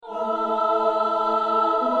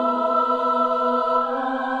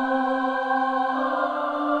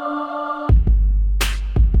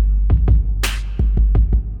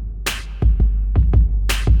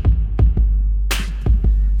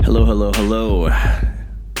Hello.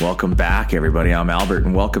 Welcome back, everybody. I'm Albert,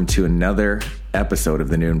 and welcome to another episode of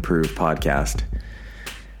the New Improved podcast.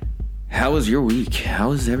 How was your week?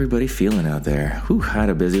 How is everybody feeling out there? I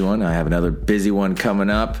had a busy one. I have another busy one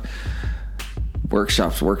coming up.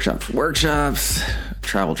 Workshops.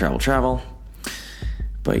 Travel.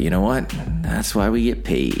 But you know what? That's why we get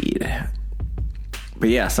paid. But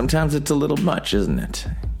yeah, sometimes it's a little much, isn't it?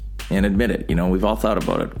 And admit it, we've all thought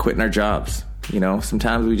about it, quitting our jobs.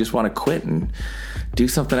 Sometimes we just want to quit and do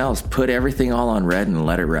something else, put everything all on red and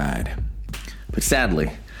let it ride. But sadly,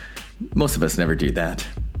 most of us never do that.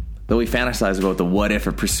 Though we fantasize about the what if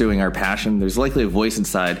of pursuing our passion, there's likely a voice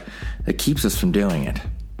inside that keeps us from doing it.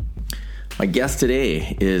 My guest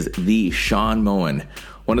today is the Sean Moen,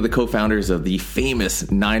 one of the co-founders of the famous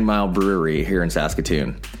 9 Mile Brewery here in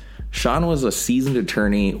Saskatoon. Sean was a seasoned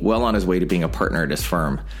attorney, well on his way to being a partner at his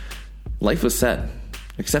firm. Life was set,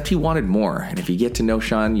 except he wanted more, and if you get to know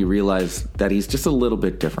Sean, you realize that he's just a little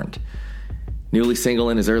bit different. Newly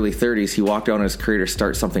single in his early 30s, he walked out on his career to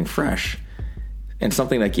start something fresh, and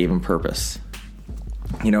something that gave him purpose.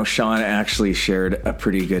 Sean actually shared a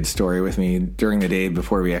pretty good story with me during the day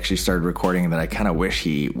before we actually started recording that I kind of wish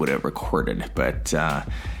he would have recorded, but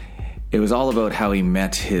it was all about how he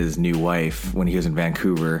met his new wife when he was in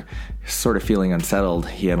Vancouver, sort of feeling unsettled.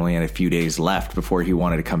 He only had a few days left before he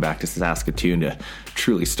wanted to come back to Saskatoon to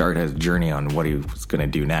truly start his journey on what he was going to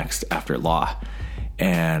do next after law.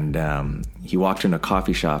 And he walked into a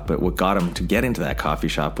coffee shop, but what got him to get into that coffee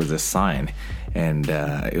shop was this sign. And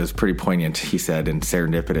it was pretty poignant, he said, and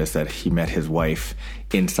serendipitous that he met his wife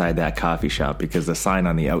inside that coffee shop, because the sign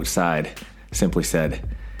on the outside simply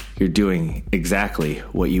said, "You're doing exactly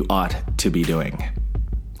what you ought to be doing."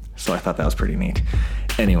 So I thought that was pretty neat.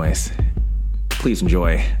 Anyways, please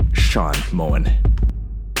enjoy Sean Moen.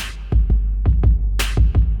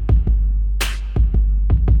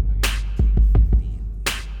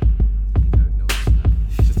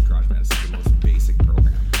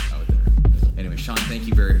 Sean, thank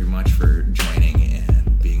you very much for joining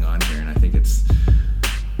and being on here, and I think it's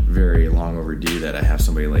very long overdue that I have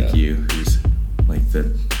somebody like you who's like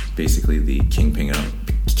basically the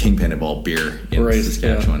kingpin of all beer in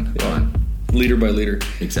Saskatchewan. Yeah. Leader by leader.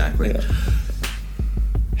 Exactly. Yeah.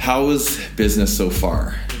 How is business so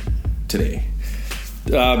far today?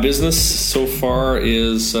 Business so far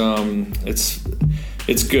is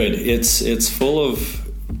it's good. It's full of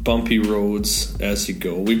bumpy roads as you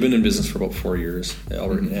go. We've been in business for about 4 years,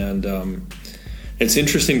 Albert, and it's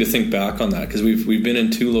interesting to think back on that, because we've been in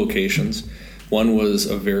 2 locations. One was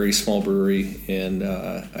a very small brewery in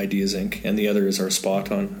Ideas Inc., and the other is our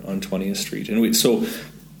spot on 20th Street. And so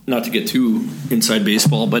not to get too inside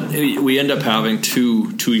baseball, but we end up having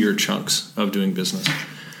two-year chunks of doing business.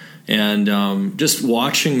 And just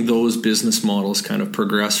watching those business models kind of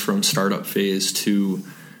progress from startup phase to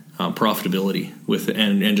profitability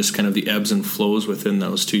and just kind of the ebbs and flows within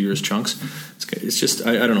those 2 years chunks. It's just,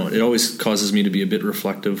 I don't know, it always causes me to be a bit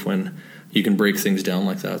reflective when you can break things down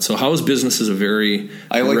like that. So how is business is a very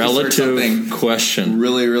relative question.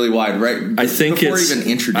 Really, really wide, right? I think before even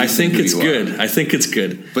introducing I think who it's you good. are. I think it's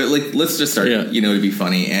good. But let's just start, to be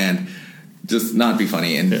funny and just not be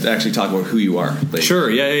funny and actually talk about who you are.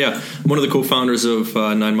 Sure, yeah. I'm one of the co-founders of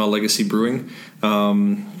 9 Mile Legacy Brewing.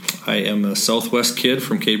 I am a Southwest kid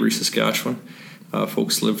from Cabory, Saskatchewan.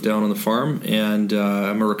 Folks live down on the farm, and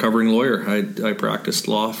I'm a recovering lawyer. I practiced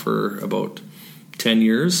law for about 10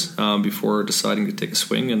 years before deciding to take a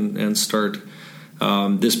swing and start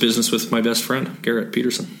this business with my best friend, Garrett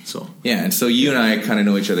Peterson. And so you and I kind of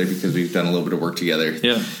know each other because we've done a little bit of work together.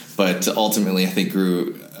 Yeah. But ultimately, I think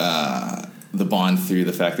grew the bond through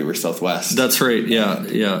the fact that we're Southwest. That's right.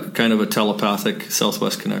 Yeah. Kind of a telepathic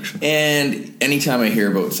Southwest connection. And anytime I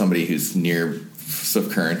hear about somebody who's near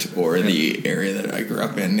Swift Current or the area that I grew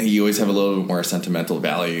up in, you always have a little bit more sentimental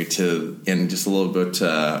value and just a little bit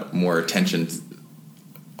more attention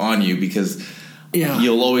on you, because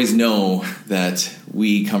you'll always know that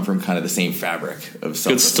we come from kind of the same fabric of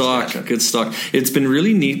Southwest. Good stock. It's been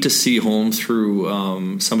really neat to see home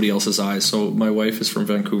through somebody else's eyes. So my wife is from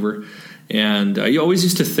Vancouver, and you always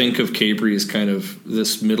used to think of Cabory as kind of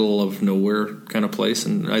this middle of nowhere kind of place,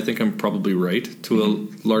 and I think I'm probably right to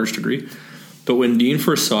a large degree. But when Dean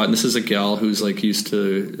first saw it, and this is a gal who's like used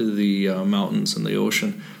to the mountains and the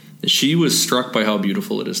ocean, she was struck by how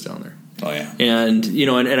beautiful it is down there. Oh yeah. And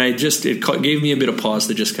it gave me a bit of pause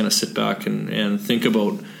to just kind of sit back and think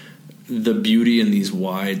about the beauty in these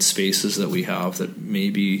wide spaces that we have, that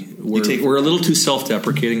maybe we're a little too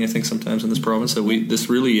self-deprecating, I think, sometimes in this province. That this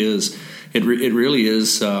really is it really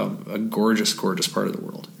is a gorgeous part of the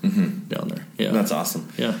world down there. Yeah, that's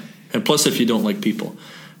awesome. Yeah, and plus, if you don't like people,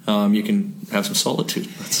 you can have some solitude.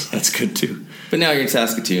 That's good too. But now you're in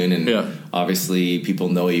Saskatoon, and obviously people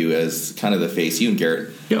know you as kind of the face. You and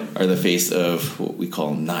Garrett are the face of what we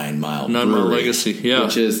call 9 Mile Legacy. Yeah,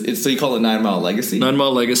 which is so you call it 9 Mile Legacy. 9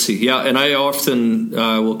 Mile Legacy. Yeah, and I often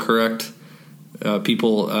will correct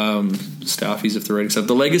people, staffies, if they're writing stuff.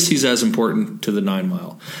 The legacy is as important to the 9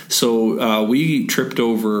 Mile. So we tripped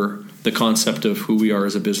over the concept of who we are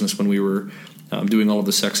as a business when we were doing all of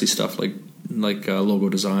the sexy stuff like logo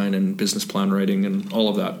design and business plan writing and all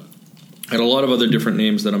of that. And a lot of other different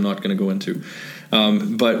names that I'm not going to go into.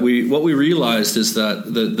 But what we realized is that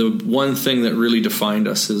the one thing that really defined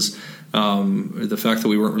us is the fact that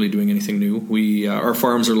we weren't really doing anything new. Our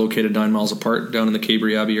farms are located 9 miles apart down in the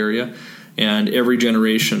Cabrey Abbey area, and every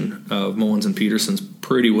generation of Mowens and Petersons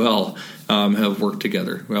pretty well have worked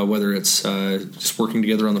together, whether it's just working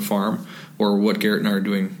together on the farm or what Garrett and I are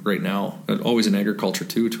doing right now. Always in agriculture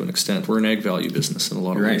too, to an extent. We're an ag value business in a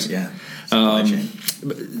lot of ways. Yeah.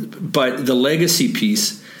 But the legacy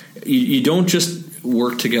piece, you don't just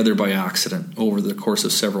work together by accident over the course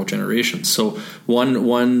of several generations. So one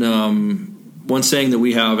saying that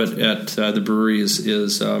we have at the brewery is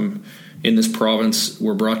in this province,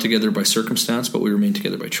 we're brought together by circumstance, but we remain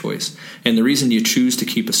together by choice. And the reason you choose to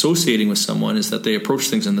keep associating with someone is that they approach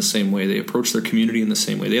things in the same way. They approach their community in the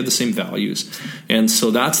same way. They have the same values. And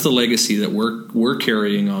so that's the legacy that we're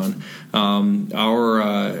carrying on.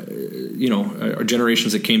 Our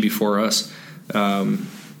generations that came before us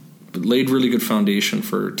laid really good foundation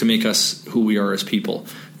to make us who we are as people.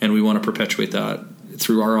 And we want to perpetuate that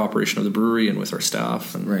through our operation of the brewery and with our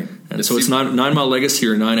staff. And so it's 9 Mile Legacy,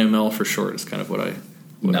 or 9ML for short, is kind of what I...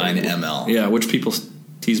 9ML. Yeah, which people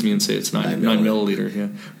tease me and say it's 9 milliliter. Yeah.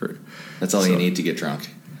 That's all you need to get drunk.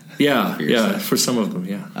 Yeah, for some of them,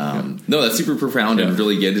 yeah. No, that's super profound and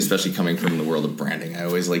really good, especially coming from the world of branding. I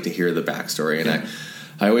always like to hear the backstory, and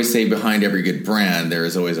I always say behind every good brand there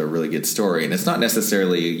is always a really good story, and it's not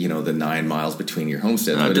necessarily the 9 miles between your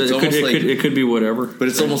homesteads, but it could be whatever. But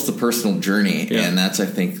it's almost the personal journey, and that's, I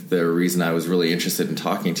think, the reason I was really interested in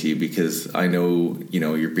talking to you, because I know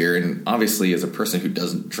your beer, and obviously as a person who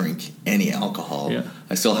doesn't drink any alcohol,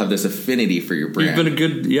 I still have this affinity for your brand.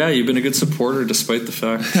 You've been a good supporter despite the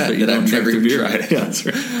fact that you don't I've never drink the beer. Tried it. Yeah, that's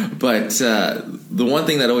right. But the one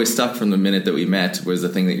thing that always stuck from the minute that we met was the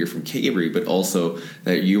thing that you're from Cabrey, but also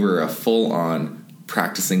that you were a full-on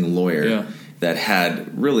practicing lawyer that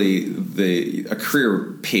had really a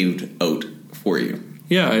career paved out for you.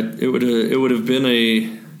 Yeah, it would have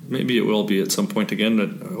been maybe it will be at some point again, but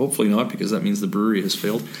hopefully not, because that means the brewery has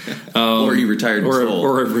failed. Or you retired.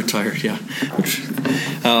 Or I've retired, yeah.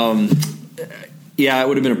 It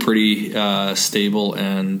would have been a pretty stable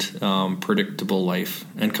and predictable life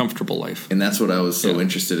and comfortable life. And that's what I was so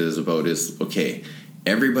interested about is, okay,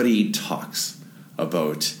 everybody talks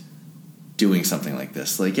about doing something like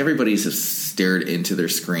this. Like, everybody's just stared into their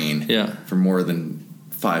screen for more than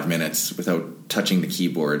 5 minutes without touching the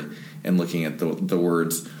keyboard and looking at the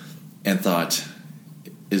words and thought,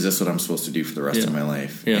 is this what I'm supposed to do for the rest of my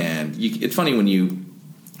life? Yeah. And it's funny when you,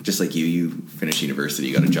 just like you finish university,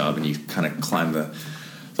 you got a job, and you kind of climb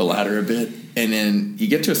the ladder a bit, and then you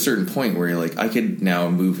get to a certain point where you're like, I could now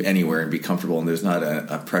move anywhere and be comfortable, and there's not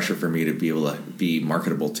a pressure for me to be able to be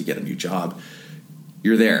marketable to get a new job.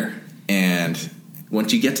 You're there. And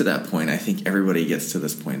once you get to that point, I think everybody gets to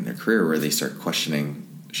this point in their career where they start questioning,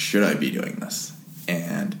 should I be doing this?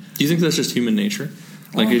 And do you think that's just human nature?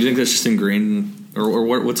 Like, do you think that's just ingrained, or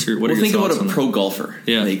what's your thoughts on that? Think about a pro golfer.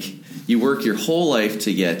 Yeah. Like, you work your whole life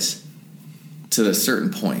to get to a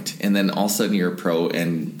certain point, and then all of a sudden you're a pro,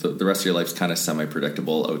 and the rest of your life's kind of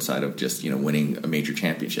semi-predictable outside of just winning a major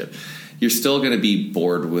championship. You're still going to be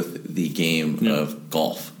bored with the game of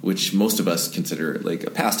golf, which most of us consider like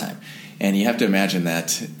a pastime. And you have to imagine that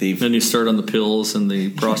Then you start on the pills and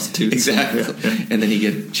the prostitutes. Exactly. And then you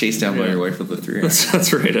get chased down by your wife with the 3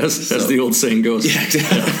 That's right, as the old saying goes. Yeah,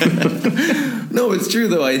 exactly. No, it's true,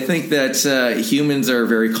 though. I think that humans are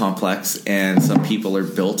very complex, and some people are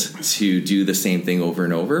built to do the same thing over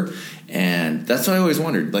and over. And that's what I always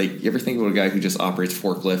wondered. Like, you ever think about a guy who just operates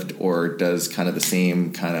forklift or does kind of the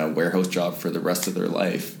same kind of warehouse job for the rest of their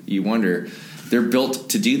life? You wonder... They're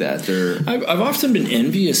built to do that. I've often been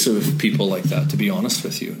envious of people like that, to be honest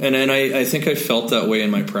with you. And I think I felt that way in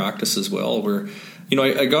my practice as well, where,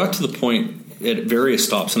 I got to the point at various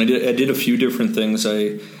stops, and I did a few different things.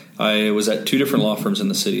 I was at 2 different law firms in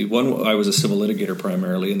the city. One, I was a civil litigator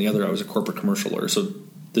primarily, and the other, I was a corporate commercial lawyer. So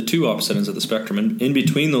the two opposite ends of the spectrum. And in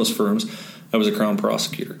between those firms, I was a Crown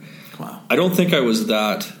prosecutor. Wow. I don't think I was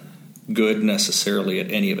that good necessarily at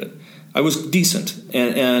any of it. I was decent,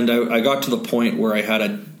 and I got to the point where I had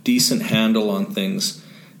a decent handle on things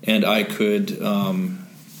and I could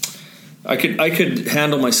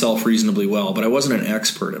handle myself reasonably well, but I wasn't an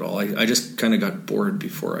expert at all. I just kind of got bored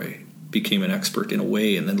before I became an expert in a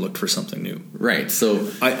way, and then looked for something new. Right.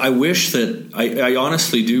 So I wish that I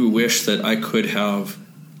honestly do wish that I could have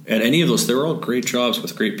at any of those. They were all great jobs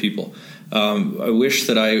with great people. I wish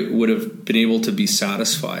that I would have been able to be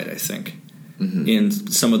satisfied, I think, in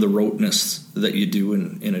some of the roteness that you do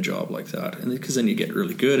in a job like that, and because then you get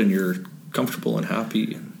really good and you're comfortable and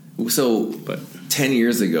happy. So, 10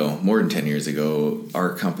 years ago, more than 10 years ago,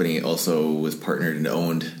 our company also was partnered and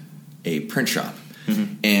owned a print shop.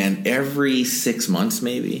 And every 6 months,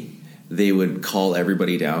 maybe, they would call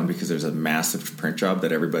everybody down because there's a massive print job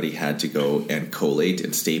that everybody had to go and collate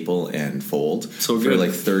and staple and fold for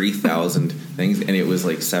like 30,000 things. And it was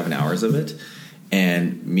like 7 hours of it.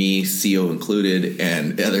 And me, CEO included,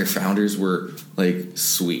 and other founders were like,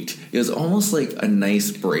 sweet. It was almost like a nice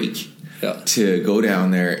break. Yeah. To go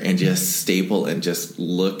down there and just staple and just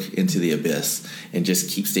look into the abyss and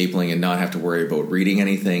just keep stapling and not have to worry about reading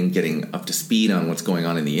anything, getting up to speed on what's going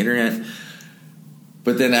on in the internet.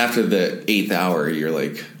 But then after the 8th hour, you're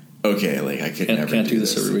like, okay, like I can't do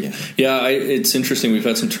this every week. Yeah, it's interesting. We've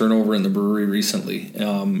had some turnover in the brewery recently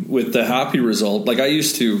with the happy result. Like I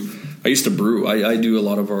used to brew. I do a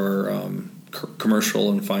lot of our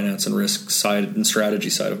commercial and finance and risk side and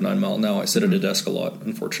strategy side of 9 Mile. Now I sit at a desk a lot,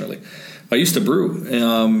 unfortunately. I used to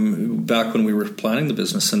brew back when we were planning the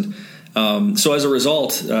business. And so as a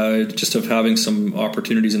result, just of having some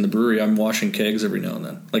opportunities in the brewery, I'm washing kegs every now and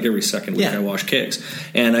then. Like every second week I wash kegs.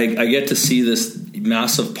 And I get to see this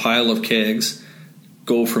massive pile of kegs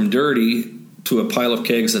go from dirty to a pile of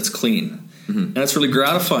kegs that's clean. And that's really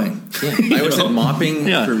gratifying. Yeah. I was at mopping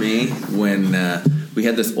for me when we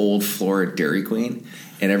had this old floor at Dairy Queen,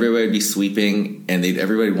 and everybody would be sweeping, and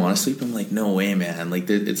everybody would want to sweep. I'm like, no way, man. Like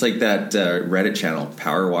it's like that Reddit channel,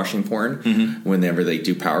 power washing porn. Whenever they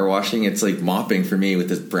do power washing, it's like mopping for me with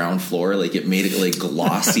this brown floor. Like it made it like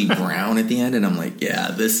glossy brown at the end, and I'm like,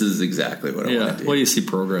 yeah, this is exactly what I want to do. Well, you see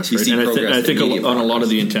progress, right? I think on a lot of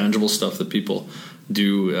the intangible stuff that people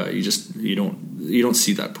do, you don't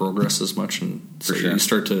see that progress as much, and so you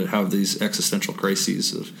start to have these existential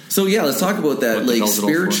crises. So let's talk about that, like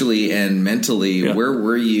spiritually and mentally. Yeah. Where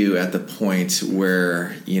were you at the point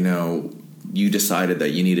where you decided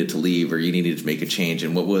that you needed to leave or you needed to make a change,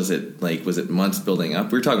 and what was it like? Was it months building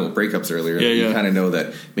up? We were talking about breakups earlier. You kind of know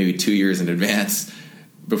that maybe 2 years in advance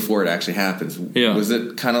before it actually happens. Yeah. Was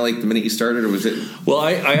it kind of like the minute you started, or was it? Well,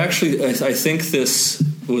 I think this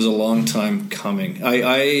was a long time coming.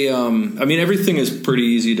 I mean, everything is pretty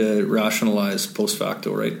easy to rationalize post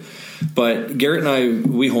facto, right? But Garrett and I,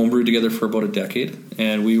 we homebrewed together for about a decade,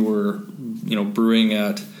 and we were, brewing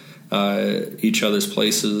at each other's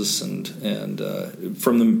places, and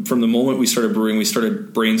from the moment we started brewing, we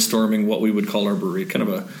started brainstorming what we would call our brewery. Kind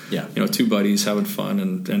of two buddies having fun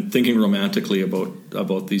and thinking romantically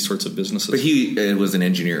about these sorts of businesses. But he was an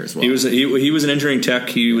engineer as well. He was an engineering tech.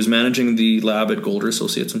 He was managing the lab at Golder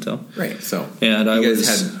Associates in town. Right. So and you guys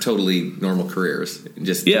had totally normal careers,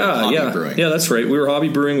 just hobby brewing. Yeah, that's right. We were hobby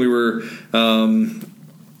brewing. We were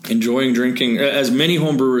enjoying drinking, as many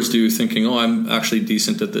home brewers do, thinking, I'm actually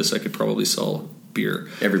decent at this. I could probably sell beer.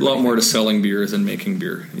 A lot more to selling beer than making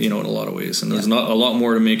beer, in a lot of ways. And there's not a lot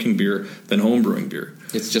more to making beer than home brewing beer.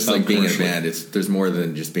 It's just like being in a band. There's more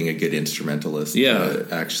than just being a good instrumentalist to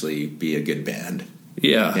actually be a good band.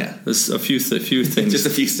 Yeah. There's a few things. Just a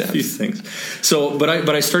few steps. A few things. So, but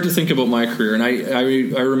I start to think about my career, and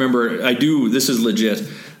I remember this is legit.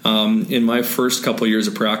 In my first couple of years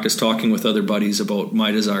of practice, talking with other buddies about my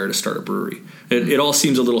desire to start a brewery. It all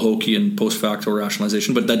seems a little hokey and post facto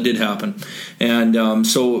rationalization, but that did happen. And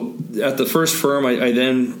so at the first firm, I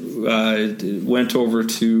then went over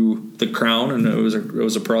to the Crown, and I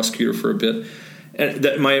was a prosecutor for a bit.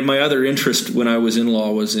 And my other interest when I was in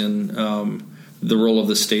law was in the role of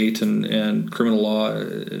the state and criminal law.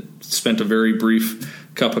 Spent a very brief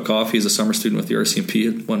cup of coffee as a summer student with the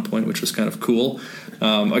RCMP at one point, which was kind of cool.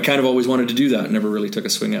 I kind of always wanted to do that, never really took a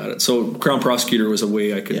swing at it. So Crown Prosecutor was a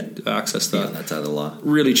way I could access that. Yeah, that's out of the law.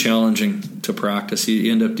 Really challenging to practice.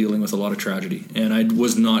 You end up dealing with a lot of tragedy, and I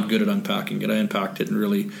was not good at unpacking it. I unpacked it in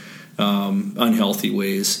really unhealthy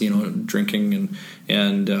ways, drinking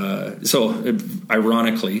and so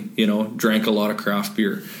ironically, drank a lot of craft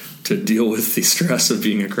beer to deal with the stress of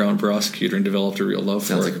being a Crown Prosecutor, and developed a real love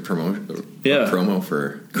for it. Sounds like a promo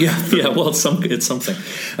for... Yeah, well, it's something.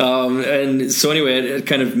 And so anyway,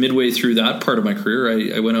 kind of midway through that part of my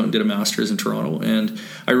career, I went out and did a master's in Toronto, and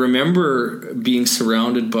I remember being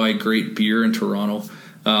surrounded by great beer in Toronto.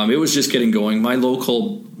 It was just getting going. My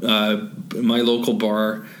local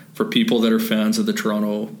bar for people that are fans of the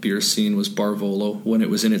Toronto beer scene, was Barvolo when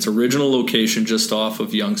it was in its original location just off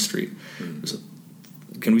of Yonge Street. It was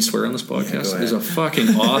can we swear on this podcast? Yeah, it was a fucking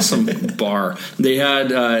awesome bar. They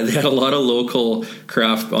had a lot of local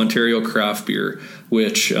Ontario craft beer,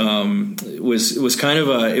 which was kind of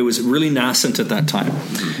it was really nascent at that time,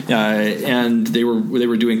 and they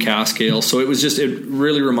were doing cask ale, so it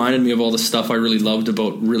really reminded me of all the stuff I really loved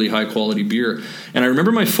about really high quality beer. And I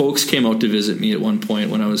remember my folks came out to visit me at one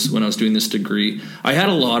point when I was doing this degree. I had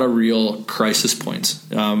a lot of real crisis points.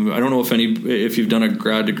 I don't know if you've done a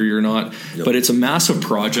grad degree or not, but it's a massive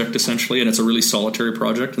project essentially, and it's a really solitary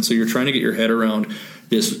project, and so you're trying to get your head around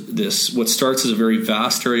this what starts as a very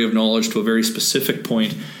vast area of knowledge to a very specific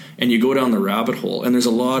point, and you go down the rabbit hole, and there's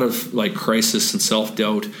a lot of like crisis and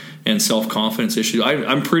self-doubt and self-confidence issues.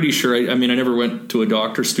 I'm pretty sure, I never went to a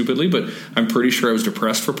doctor stupidly, but I'm pretty sure I was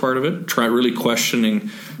depressed for part of it, really questioning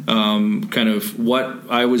kind of what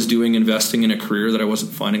I was doing, investing in a career that I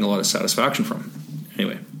wasn't finding a lot of satisfaction from.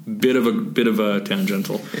 Anyway, bit of a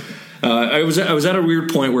tangential. I was at a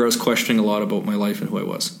weird point where I was questioning a lot about my life and who I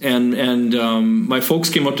was, and my folks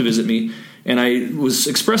came up to visit me, and I was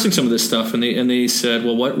expressing some of this stuff, and they said,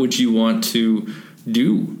 "Well, what would you want to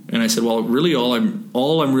do?" And I said, "Well, really, all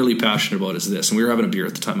I'm really passionate about is this." And we were having a beer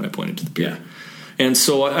at the time, and I pointed to the beer. Yeah. And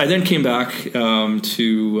so I then came back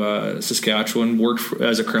to Saskatchewan, worked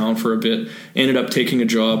as a Crown for a bit, ended up taking a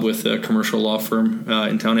job with a commercial law firm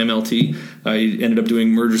in town, MLT. I ended up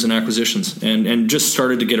doing mergers and acquisitions, and just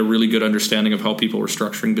started to get a really good understanding of how people were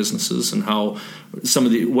structuring businesses and how some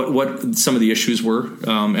of the issues were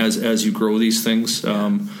as you grow these things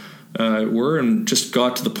were, and just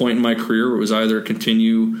got to the point in my career where it was either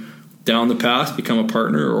continue down the path, become a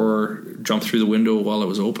partner, or jump through the window while it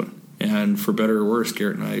was open. And for better or worse,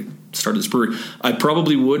 Garrett and I started this brewery. I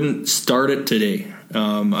probably wouldn't start it today.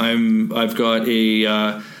 I've got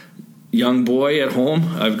a young boy at home.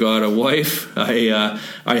 I've got a wife. I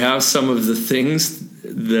have some of the things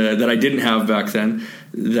that I didn't have back then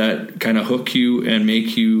that kind of hook you and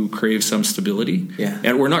make you crave some stability. Yeah.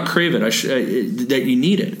 And we're not crave it. That you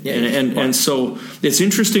need it. Yeah, and so it's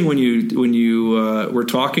interesting when you we're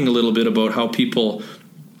talking a little bit about how people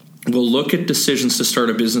will look at decisions to start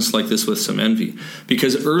a business like this with some envy,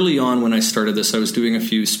 because early on when I started this, I was doing a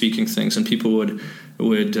few speaking things, and people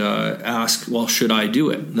would ask, "Well, should I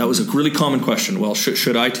do it?" That was a really common question. Well,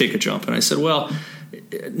 should I take a jump? And I said, "Well,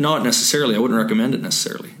 not necessarily. I wouldn't recommend it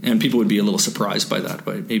necessarily." And people would be a little surprised by that,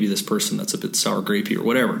 by maybe this person that's a bit sour grapey or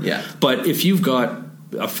whatever. Yeah. But if you've got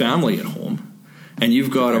a family at home, and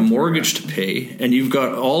you've got a mortgage to pay, and you've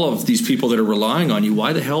got all of these people that are relying on you,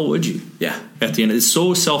 why the hell would you? Yeah. At the end, it's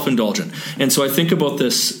so self-indulgent. And so I think about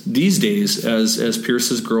this these days as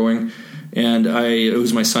Pierce is growing, and it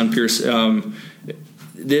was my son Pierce.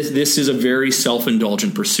 This is a very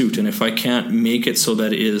self-indulgent pursuit, and if I can't make it so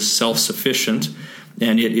that it is self-sufficient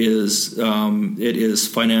and it is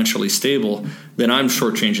financially stable, then I'm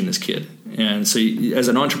shortchanging this kid. And so as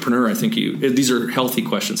an entrepreneur, I think these are healthy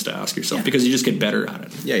questions to ask yourself, because you just get better at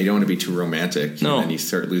it. Yeah, you don't want to be too romantic. No. And then you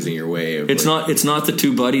start losing your way. It's not the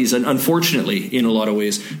two buddies, and unfortunately, in a lot of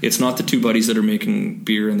ways, it's not the two buddies that are making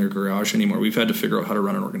beer in their garage anymore. We've had to figure out how to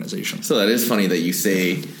run an organization. So that is funny that you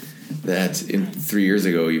say that in 3 years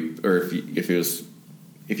ago, if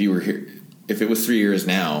it was 3 years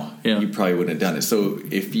now, you probably wouldn't have done it. So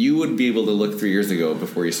if you would be able to look 3 years ago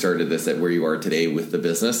before you started this at where you are today with the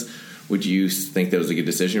business, would you think that was a good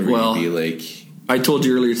decision? Or would you be like, I told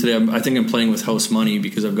you earlier today, I think I'm playing with house money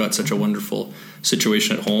because I've got such a wonderful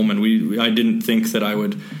situation at home, and I didn't think that I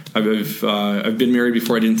would. I've been married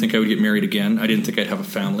before. I didn't think I would get married again. I didn't think I'd have a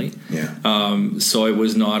family. Yeah. So it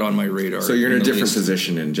was not on my radar. So you're in a different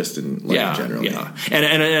position in life generally. Yeah.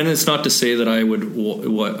 And it's not to say that I would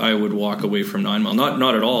walk away from 9 Mile.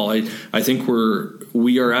 Not at all. I think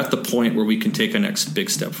we are at the point where we can take a next big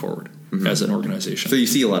step forward. Mm-hmm. As an organization. So you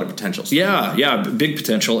see a lot of potential. Yeah, big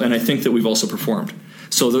potential, and I think that we've also performed.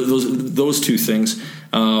 So those two things,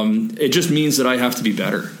 it just means that I have to be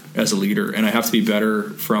better as a leader, and I have to be better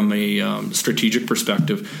from a strategic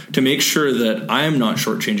perspective to make sure that I am not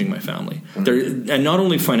shortchanging my family. Mm-hmm. And not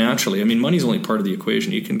only financially. I mean, money's only part of the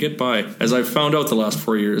equation. You can get by, as I've found out the last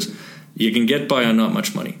 4 years, you can get by on not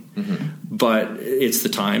much money. Mm-hmm. But it's the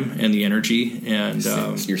time and the energy and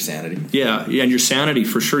your sanity. Yeah, and your sanity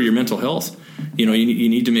for sure. Your mental health. You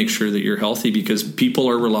need to make sure that you're healthy, because people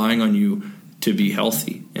are relying on you to be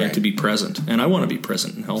healthy and to be present. And I want to be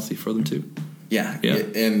present and healthy for them too. Yeah.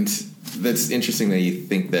 And that's interesting that you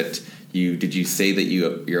think that did you say that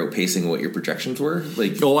you're outpacing what your projections were?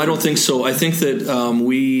 Like, I don't think so. I think that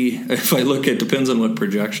if I look at, depends on what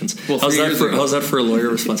projections. Well, how's that for a lawyer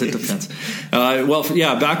response? It depends.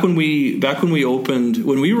 Back when we opened,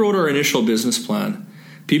 when we wrote our initial business plan,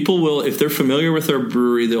 people will, if they're familiar with our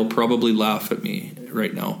brewery, they'll probably laugh at me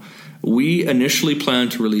right now. We initially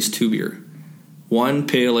planned to release 2 beer, 1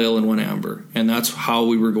 pale ale and 1 amber, and that's how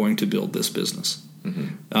we were going to build this business.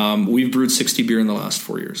 Mm-hmm. We've brewed 60 beer in the last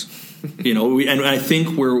 4 years. And I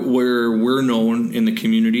think where we're known in the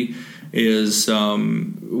community is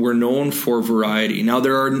we're known for variety. Now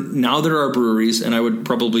there are breweries, and I would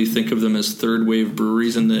probably think of them as third wave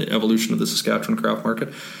breweries in the evolution of the Saskatchewan craft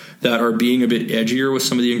market, that are being a bit edgier with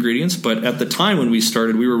some of the ingredients. But at the time when we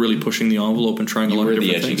started, we were really pushing the envelope and trying a lot of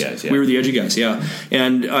different things. Guys, yeah. We were the edgy guys, yeah.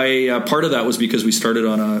 And part of that was because we started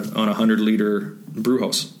on a 100-liter brew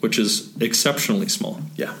house, which is exceptionally small.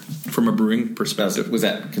 Yeah. From a brewing perspective. Was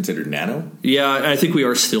that considered nano? Yeah, I think we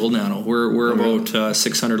are still nano. We're about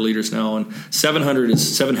 600 liters now, and 700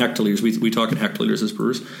 is 7 hectoliters. We talk in hectoliters as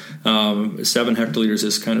brewers. 7 hectoliters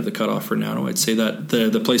is kind of the cutoff for nano. I'd say that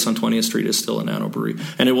the place on 20th Street is still a nano brewery,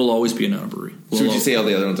 and it will always be a nano brewery. So would you say all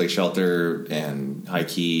the other ones like Shelter and High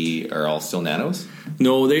Key are all still nanos?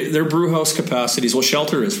 No, they're brew house capacities. Well,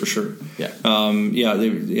 Shelter is for sure.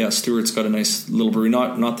 Yeah. Stewart's got a nice little brewery,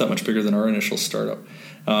 not that much bigger than our initial startup.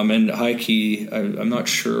 And High Key, I'm not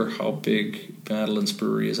sure how big Madeline's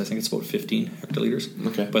brewery is. I think it's about 15 hectoliters.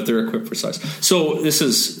 Okay. But they're equipped for size. So this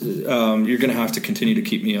is, you're going to have to continue to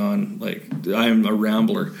keep me on. Like, I'm a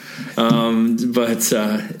rambler.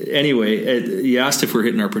 Anyway, you asked if we're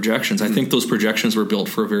hitting our projections. I think those projections were built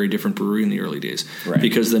for a very different brewery in the early days. Right.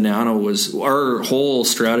 Because the nano was, our whole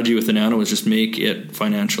strategy with the nano was just make it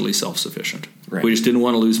financially self-sufficient. Right. We just didn't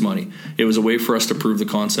want to lose money. It was a way for us to prove the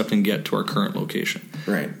concept and get to our current location.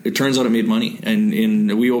 Right. It turns out it made money,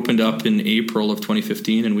 and we opened up in April of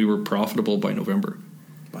 2015, and we were profitable by November.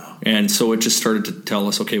 Wow. And so it just started to tell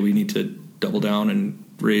us, okay, we need to double down and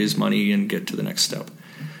raise money and get to the next step.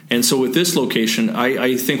 And so with this location,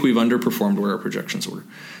 I think we've underperformed where our projections were.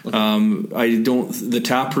 Okay. The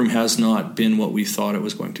tap room has not been what we thought it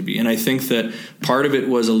was going to be. And I think that part of it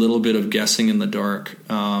was a little bit of guessing in the dark.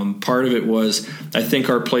 Part of it was, I think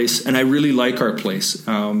our place, and I really like our place,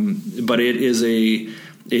 but it is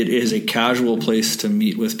a casual place to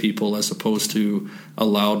meet with people as opposed to a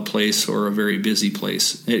loud place or a very busy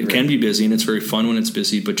place. It can be busy, and it's very fun when it's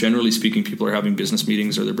busy, but generally speaking, people are having business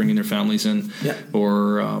meetings or they're bringing their families in,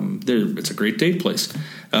 or it's a great date place.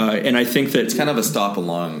 And I think that it's kind of a stop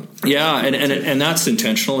along. Yeah, and that's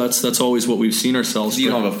intentional. That's always what we've seen ourselves. So you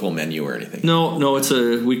don't have a full menu or anything. No,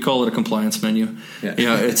 we call it a compliance menu.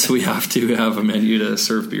 Yeah, we have to have a menu to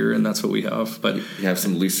serve beer, and that's what we have. But you have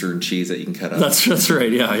some Lucerne cheese that you can cut up. That's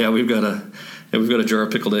right. Yeah, we've got a jar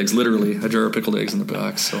of pickled eggs, literally a jar of pickled eggs in the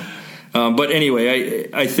back. So, but anyway,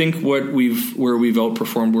 I think where we've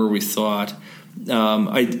outperformed where we thought.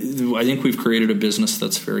 I think we've created a business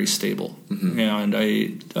that's very stable, and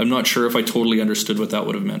I'm not sure if I totally understood what that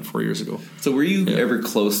would have meant 4 years ago. So were you ever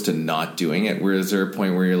close to not doing it? Was there a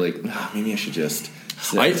point where you're like, maybe I should just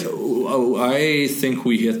sit? I think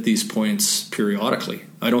we hit these points periodically.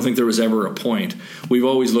 I don't think there was ever a point. We've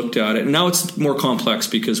always looked at it. And now it's more complex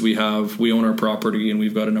because we own our property and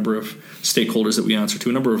we've got a number of stakeholders that we answer to,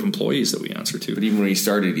 a number of employees that we answer to. But even when you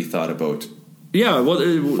started, you thought about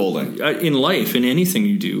folding. In life, in anything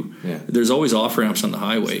you do, there's always off ramps on the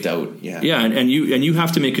highway. It's doubt, and you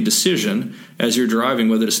have to make a decision as you're driving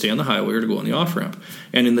whether to stay on the highway or to go on the off ramp.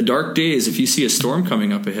 And in the dark days, if you see a storm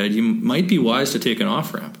coming up ahead, you might be wise to take an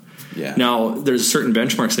off ramp. Yeah. Now, there's certain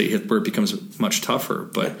benchmarks that you hit where it becomes much tougher,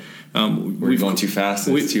 but we're going too fast.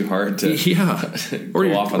 And it's too hard to or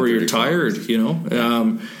you're tired,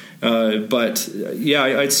 But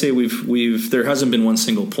I'd say we've there hasn't been one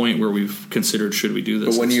single point where we've considered should we do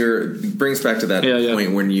this. But when it brings back to that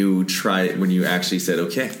point when you actually said,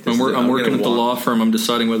 okay, I'm working at the law firm, I'm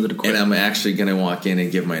deciding whether to quit, and I'm actually going to walk in and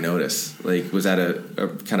give my notice. Like, was that a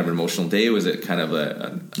kind of an emotional day? Was it kind of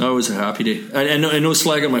No, it was a happy day. I know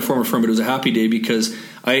slag on my former firm, but it was a happy day because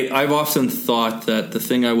I've often thought that the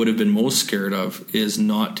thing I would have been most scared of is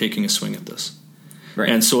not taking a swing at this. Right.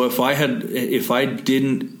 And so if I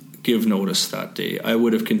didn't give notice that day, it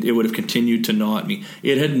would have continued to gnaw at me.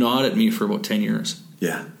 It had gnawed at me for about 10 years.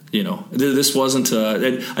 Yeah. This wasn't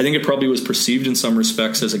I think it probably was perceived in some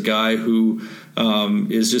respects as a guy who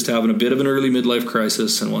is just having a bit of an early midlife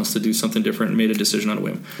crisis and wants to do something different and made a decision on a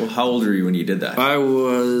whim. Well, how old were you when you did that?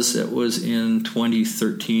 It was in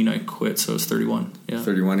 2013 I quit, so I was 31. Yeah.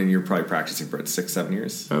 31, and you were probably practicing for 6-7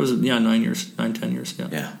 years? I was 9 years, 9-10 years, yeah.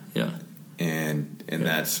 Yeah. Yeah. and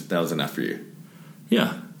that was enough for you.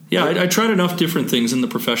 Yeah. I tried enough different things in the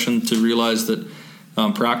profession to realize that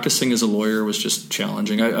practicing as a lawyer was just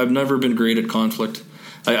challenging. I've never been great at conflict.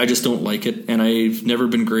 I just don't like it, and I've never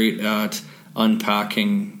been great at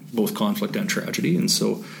unpacking both conflict and tragedy. And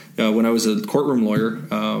so when I was a courtroom lawyer,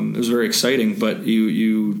 it was very exciting, but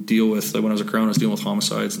you deal with, like when I was a Crown, I was dealing with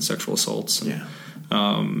homicides and sexual assaults.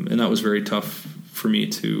 And that was very tough for me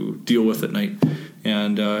to deal with at night.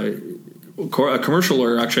 And a commercial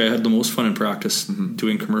lawyer, actually, I had the most fun in practice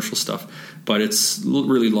doing commercial stuff, but it's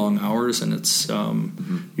really long hours, and it's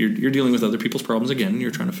you're dealing with other people's problems again, and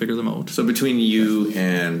you're trying to figure them out. So between you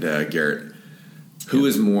and Garrett, who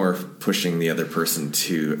is more pushing the other person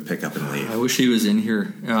to pick up and leave? I wish he was in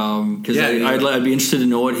here, because I'd be interested to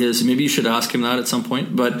know what his. Maybe you should ask him that at some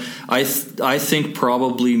point. But I think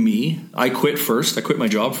probably me. I quit first. I quit my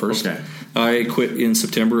job first. Okay. I quit in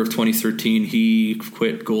September of 2013. He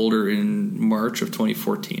quit Golder in March of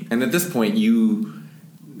 2014. And at this point, you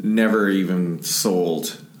never even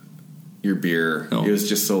sold your beer. No. It was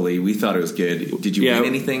just solely, we thought it was good. Did you win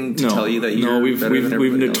anything to tell you that you're we've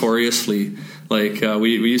notoriously else?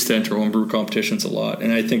 We used to enter homebrew competitions a lot,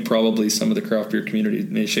 and I think probably some of the craft beer community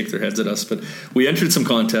may shake their heads at us, but we entered some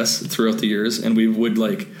contests throughout the years, and we would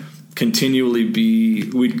continually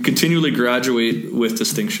graduate with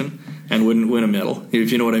distinction and wouldn't win a medal,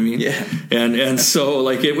 if you know what I mean. Yeah. And so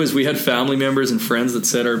we had family members and friends that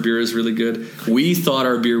said our beer is really good. We thought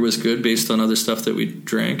our beer was good based on other stuff that we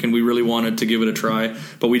drank, and we really wanted to give it a try,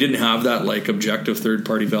 but we didn't have that objective third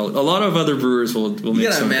party validation. A lot of other brewers will make some. You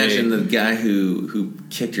gotta imagine the guy who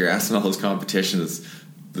kicked your ass in all those competitions.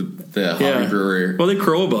 The hobby brewer. Well, they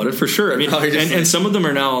crow about it for sure. I mean, and some of them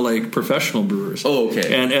are now professional brewers. Oh,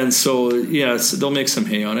 okay. And so they'll make some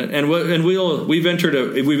hay on it. And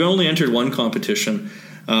we've only entered one competition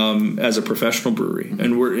as a professional brewery,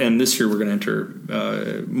 and this year we're going to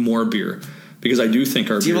enter more beer, because I do think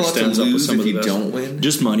our beer stands up with some of the best. If you don't win,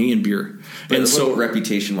 just money and beer. But and so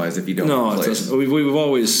reputation wise, if you don't place, we've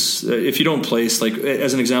always if you don't place,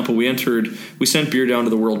 as an example, we sent beer down to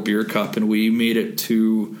the World Beer Cup, and we made it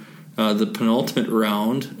to the penultimate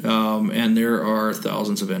round, and there are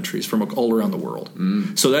thousands of entries from all around the world.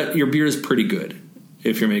 So that your beer is pretty good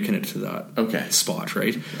if you're making it to that spot,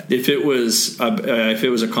 right? Yeah. If it was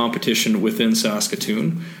a competition within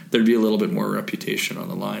Saskatoon, there'd be a little bit more reputation on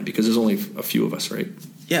the line, because there's only a few of us, right?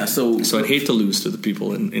 Yeah, so I'd hate to lose to the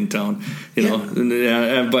people in town, you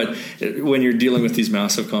know. But when you're dealing with these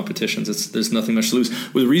massive competitions, there's nothing much to lose.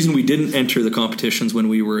 Well, the reason we didn't enter the competitions when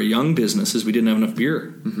we were a young business is we didn't have enough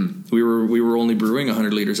beer. We were only brewing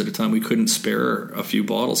 100 liters at a time. We couldn't spare a few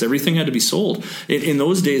bottles. Everything had to be sold. In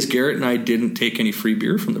those days, Garrett and I didn't take any free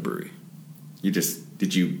beer from the brewery. We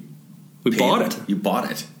bought it. You bought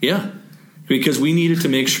it. Yeah. Because we needed to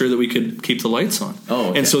make sure that we could keep the lights on. Oh,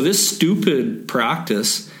 okay. And so this stupid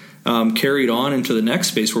practice carried on into the next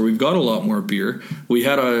space, where we've got a lot more beer. We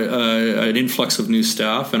had an influx of new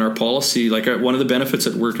staff, and our policy, one of the benefits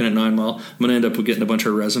at working at 9 Mile, I'm going to end up getting a bunch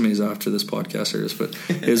of resumes after this podcast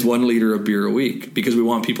is 1 liter of beer a week, because we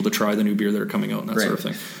want people to try the new beer that are coming out and that sort of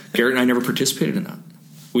thing. Garrett and I never participated in that.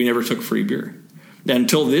 We never took free beer.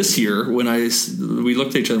 Until this year, when we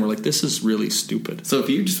looked at each other and we're like, this is really stupid. So if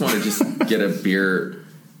you just want to just get a beer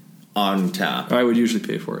on tap, I would usually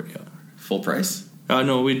pay for it, yeah. Full price?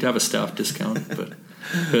 No, we'd have a staff discount, but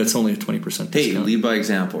it's only a 20% discount. Hey, lead by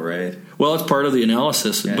example, right? Well, it's part of the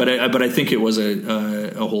analysis, but I think it was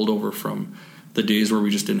a holdover from the days where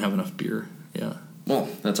we just didn't have enough beer, yeah. Well,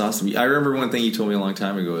 that's awesome. I remember one thing you told me a long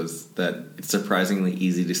time ago is that it's surprisingly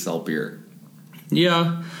easy to sell beer.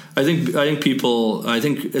 Yeah, I think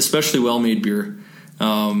especially well-made beer.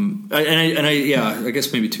 I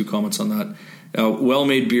guess maybe 2 comments on that.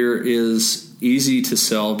 Well-made beer is easy to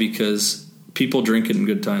sell because people drink it in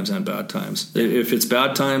good times and bad times. If it's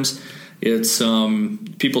bad times, it's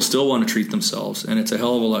people still want to treat themselves, and it's a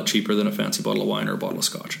hell of a lot cheaper than a fancy bottle of wine or a bottle of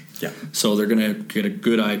scotch. Yeah. So they're going to get a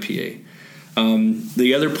good IPA.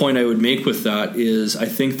 The other point I would make with that is I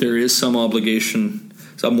think there is some obligation,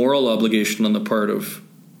 a moral obligation on the part of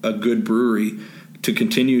a good brewery to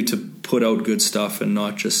continue to put out good stuff and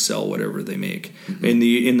not just sell whatever they make. In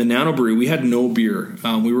the Nano Brewery, we had no beer.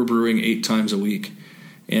 We were brewing 8 times a week,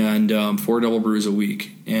 and 4 double brews a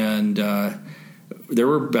week, and there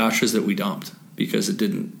were batches that we dumped because it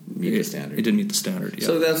didn't meet the standard. It didn't meet the standard. Yeah.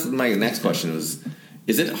 So that's my next question: is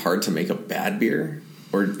it hard to make a bad beer,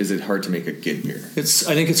 or is it hard to make a good beer? I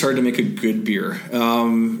think it's hard to make a good beer.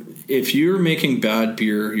 If you're making bad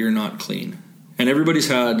beer, you're not clean. And everybody's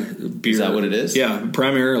had beer. Is that what it is? Yeah,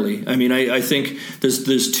 primarily. I mean, I think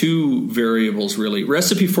there's two variables, really.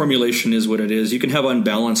 Recipe formulation is what it is. You can have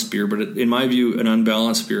unbalanced beer, but in my view, an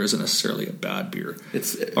unbalanced beer isn't necessarily a bad beer.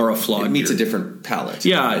 Or a flawed beer. It meets a different palate.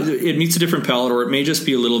 Yeah, it meets a different palate, or it may just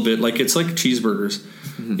be a little bit like, it's like cheeseburgers.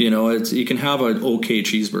 You know, you can have an okay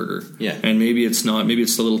cheeseburger. Yeah. And maybe it's not. Maybe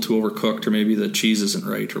it's a little too overcooked, or maybe the cheese isn't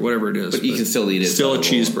right, or whatever it is. But you can still eat it. Still a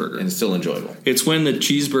cheeseburger. And it's still enjoyable. It's when the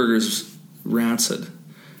cheeseburger's rancid.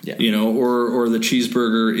 Yeah. You know, or the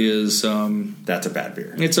cheeseburger is... that's a bad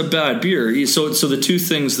beer. It's a bad beer. So the two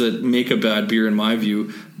things that make a bad beer, in my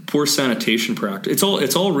view, poor sanitation practice.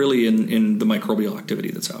 It's all really in the microbial activity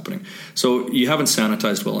that's happening. So you haven't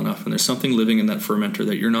sanitized well enough, and there's something living in that fermenter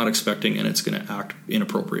that you're not expecting, and it's going to act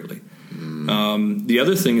inappropriately. The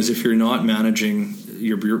other thing is if you're not managing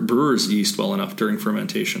your brewer's yeast well enough during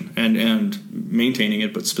fermentation and maintaining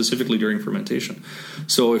it, but specifically during fermentation.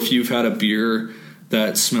 So if you've had a beer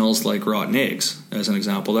that smells like rotten eggs, as an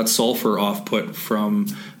example, that's sulfur off-put from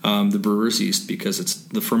the brewer's yeast, because it's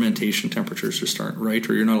the fermentation temperatures just aren't right,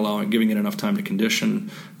 or you're not giving it enough time to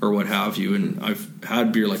condition or what have you. And I've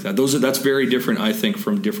had beer like that. That's very different, I think,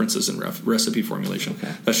 from differences in recipe formulation.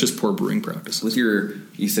 Okay. That's just poor brewing practices. With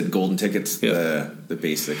you said golden tickets, the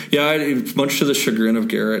basic. Yeah, much to the chagrin of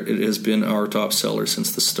Garrett, it has been our top seller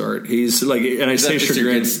since the start. He's like, and I say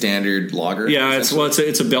chagrin, your standard lager. Yeah,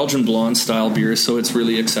 it's a Belgian blonde style beer, so it's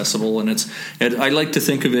really accessible, and I like to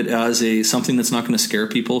think of it as something that's not going to scare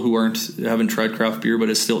people who haven't tried craft beer, but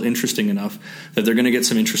it's still interesting enough that they're going to get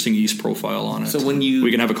some interesting yeast profile on it. So we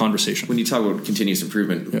can have a conversation. When you talk about continuous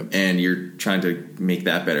improvement and you're trying to make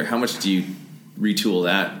that better, how much do you retool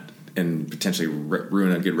that and potentially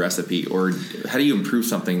ruin a good recipe, or how do you improve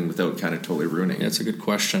something without kind of totally ruining it? That's a good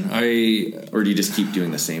question. Or do you just keep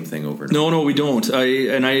doing the same thing over and over? No, we don't.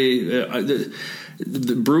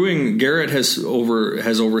 The brewing, Garrett has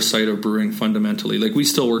oversight of brewing fundamentally. Like, we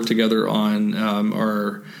still work together on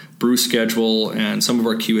our brew schedule and some of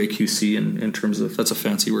our QA/QC in terms of, that's a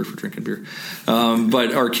fancy word for drinking beer,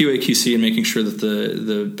 but our QA/QC and making sure that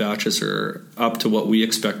the batches are up to what we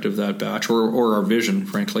expect of that batch, or our vision,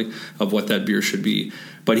 frankly, of what that beer should be.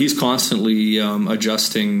 But he's constantly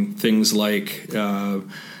adjusting things like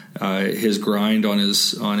his grind on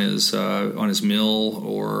his mill,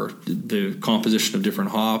 or the composition of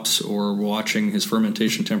different hops, or watching his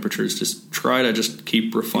fermentation temperatures. Just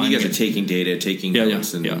keep refining. You guys are taking data, taking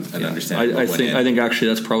notes, and understanding. I think actually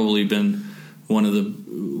that's probably been one of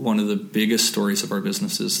the biggest stories of our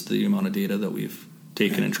business, is the amount of data that we've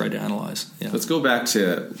taken and tried to analyze. Yeah. Let's go back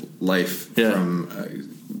to life from.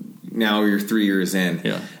 Now you're 3 years in.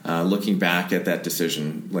 Looking back at that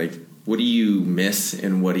decision, like, what do you miss,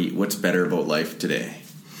 and what's better about life today?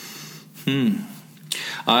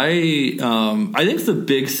 I think the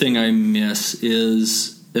big thing I miss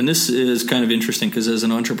is, and this is kind of interesting because as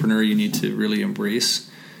an entrepreneur you need to really embrace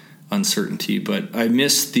uncertainty, but I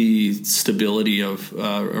miss the stability of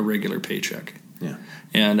a regular paycheck. Yeah,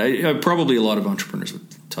 and I probably a lot of entrepreneurs would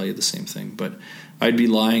tell you the same thing, but I'd be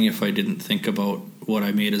lying if I didn't think about what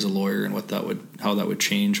I made as a lawyer and how that would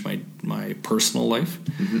change my personal life.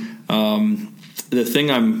 The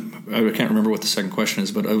thing I can't remember what the second question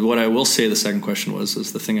is, but what I will say the second question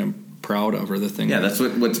is the thing I'm proud of, or the thing. Yeah, that's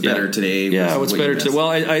what's better today. Yeah, what's better today. Well,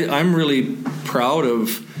 I'm really proud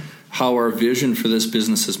of how our vision for this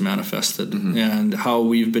business has manifested, and how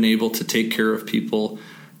we've been able to take care of people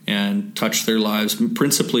and touch their lives,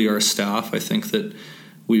 principally our staff. I think that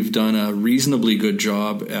we've done a reasonably good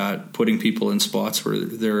job at putting people in spots where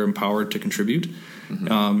they're empowered to contribute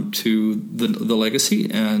to the legacy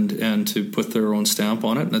and to put their own stamp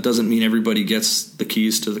on it. And that doesn't mean everybody gets the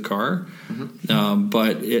keys to the car,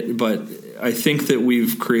 but I think that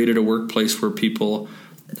we've created a workplace where people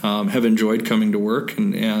have enjoyed coming to work,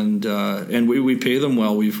 and we pay them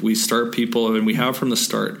well. We start people, and we have from the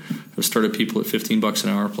start. We've started people at $15 an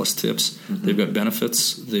hour plus tips. They've got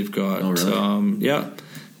benefits. They've got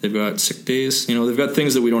they've got sick days. They've got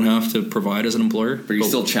things that we don't have to provide as an employer. But you're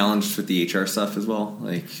still challenged with the HR stuff as well,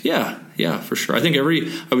 like yeah, for sure. I think I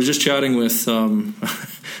was just chatting with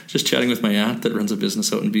my aunt that runs a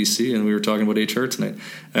business out in BC, and we were talking about HR tonight.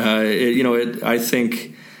 I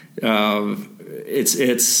think.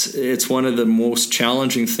 It's one of the most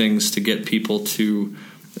challenging things to get people to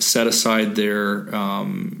set aside their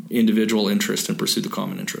individual interest and pursue the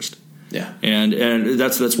common interest. Yeah, and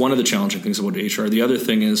that's one of the challenging things about HR. The other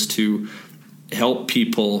thing is to help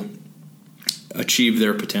people achieve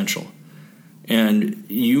their potential. And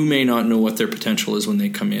you may not know what their potential is when they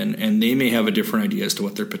come in, and they may have a different idea as to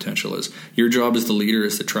what their potential is. Your job as the leader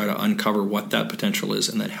is to try to uncover what that potential is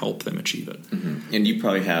and then help them achieve it. Mm-hmm. And you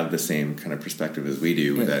probably have the same kind of perspective as we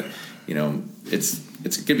do, that, you know, it's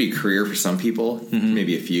going to be a career for some people,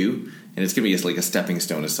 maybe a few, and it's going to be just like a stepping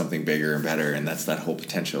stone to something bigger and better, and that's that whole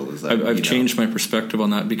potential. Is that I've changed my perspective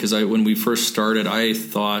on that, because when we first started, I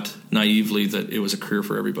thought naively that it was a career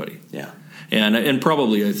for everybody. Yeah. And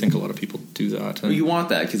probably I think a lot of people do that. Well, you want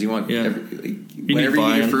that because you want whenever you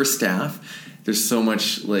get your first staff, there's so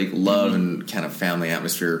much like love and kind of family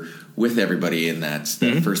atmosphere with everybody in that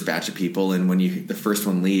first batch of people. And when the first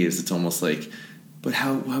one leaves, it's almost like, but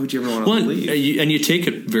why would you ever want to leave? And you take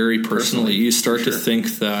it very personally. You start to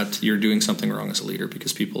think that you're doing something wrong as a leader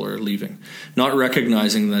because people are leaving, not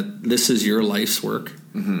recognizing that this is your life's work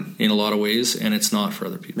in a lot of ways, and it's not for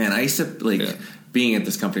other people. Man, I used to being at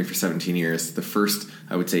this company for 17 years, the first,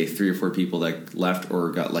 I would say, 3 or 4 people that left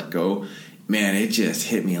or got let go, man, it just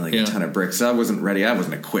hit me like a ton of bricks. I wasn't ready. I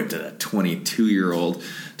wasn't equipped as a 22-year-old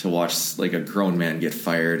to watch like a grown man get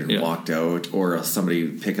fired and walked out, or somebody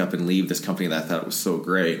pick up and leave this company that I thought was so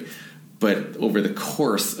great. But over the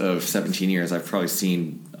course of 17 years, I've probably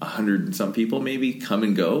seen 100 and some people maybe come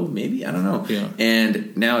and go. Maybe, I don't know. Yeah.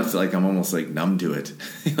 And now it's like I'm almost like numb to it.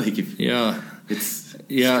 It's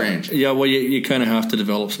strange. Yeah, well, you kind of have to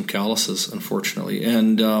develop some calluses, unfortunately.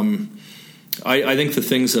 And I think the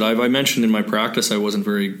things that I mentioned in my practice, I wasn't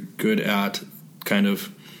very good at kind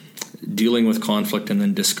of dealing with conflict and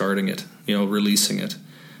then discarding it, releasing it.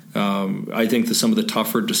 I think that some of the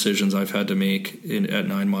tougher decisions I've had to make at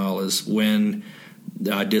 9 Mile is when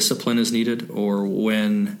discipline is needed, or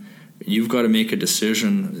when you've got to make a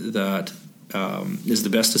decision that is the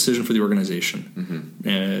best decision for the organization,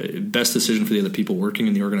 best decision for the other people working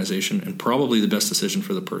in the organization, and probably the best decision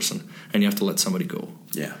for the person, and you have to let somebody go.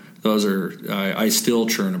 Yeah. Those are, I still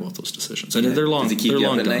churn about those decisions, and they're long. Does it keep you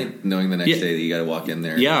up at night, knowing the next day that you got to walk in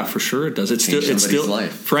there? Yeah, for sure it does. It's still,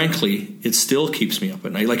 life. Frankly, it still keeps me up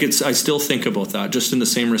at night. Like I still think about that, just in the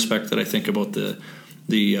same respect that I think about the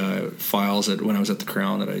files when I was at the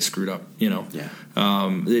Crown that I screwed up. Yeah.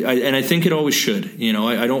 And I think it always should.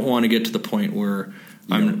 I don't want to get to the point where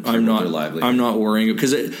I'm not worrying,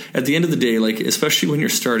 because at the end of the day, like especially when you're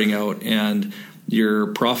starting out and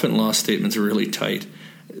your profit and loss statements are really tight,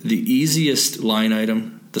 the easiest line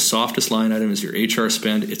item, the softest line item, is your HR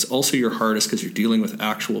spend. It's also your hardest because you're dealing with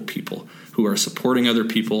actual people who are supporting other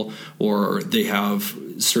people, or they have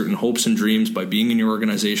certain hopes and dreams by being in your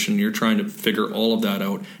organization. You're trying to figure all of that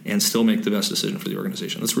out and still make the best decision for the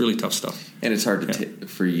organization. That's really tough stuff. And it's hard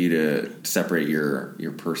for you to separate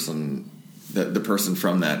your person, the person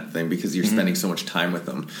from that thing, because you're spending so much time with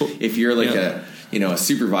them. If you're like a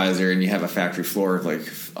supervisor and you have a factory floor of like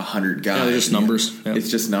 100 guys, they're just numbers. It's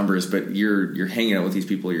just numbers. But you're hanging out with these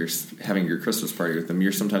people. You're having your Christmas party with them.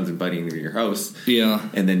 You're sometimes inviting them to your house. Yeah,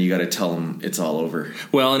 and then you got to tell them it's all over.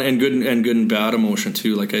 Well, and good and bad emotion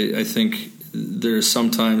too. Like I think there's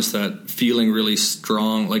sometimes that feeling really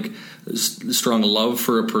strong, like strong love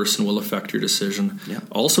for a person will affect your decision. Yeah.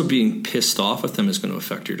 Also, being pissed off at them is going to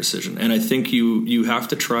affect your decision. And I think you have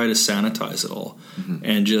to try to sanitize it all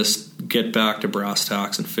and just get back to brass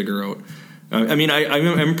tacks and figure out. I mean,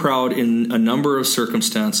 I'm proud in a number of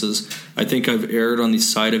circumstances. I think I've erred on the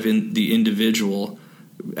side of the individual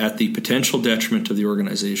at the potential detriment of the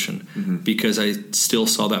organization, because I still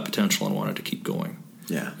saw that potential and wanted to keep going.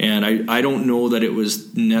 Yeah. And I don't know that it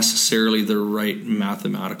was necessarily the right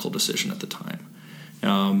mathematical decision at the time.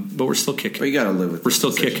 But we're still kicking. But you got to live with. We're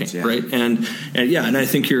still kicking, right? And I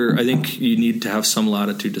think you need to have some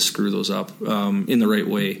latitude to screw those up in the right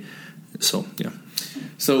way. So yeah.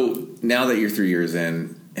 So now that you're 3 years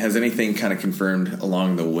in, has anything kind of confirmed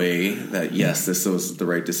along the way that yes, this was the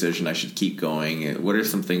right decision, I should keep going? What are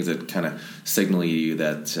some things that kind of signal you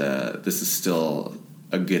that this is still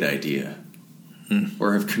a good idea?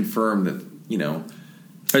 Or have confirmed that,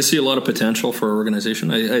 I see a lot of potential for our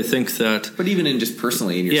organization. I think that... But even in just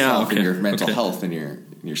personally, in yourself, in your mental health, and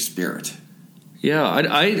your spirit. Yeah,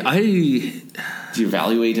 Do you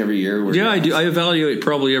evaluate every year? I do. I evaluate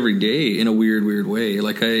probably every day in a weird way.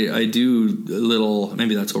 Like I do little,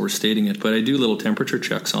 maybe that's overstating it, but I do little temperature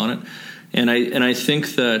checks on it. And I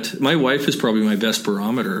think that my wife is probably my best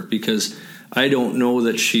barometer, because I don't know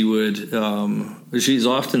that she would. She's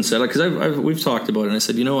often said, because we've talked about it, and I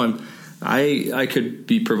said, I could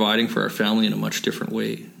be providing for our family in a much different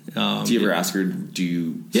way. Do you ever ask her, do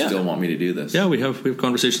you still want me to do this? Yeah, we have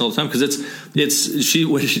conversations all the time, because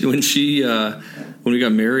when we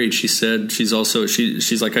got married, she said she's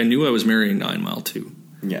like, I knew I was marrying 9 Mile too.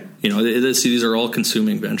 Yeah. These are all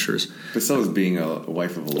consuming ventures. But so is being a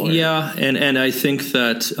wife of a lawyer. Yeah, and I think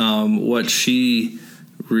that what she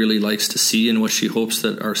really likes to see and what she hopes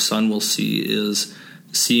that our son will see is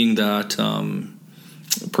seeing that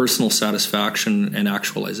personal satisfaction and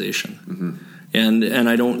actualization. Mm-hmm. And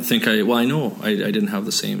I don't think I know I didn't have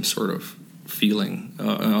the same sort of feeling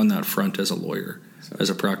on that front as a lawyer. As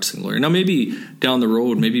a practicing lawyer. Now, maybe down the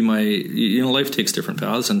road, maybe my life takes different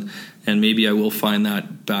paths, and maybe I will find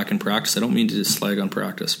that back in practice. I don't mean to just slag on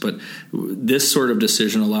practice, but this sort of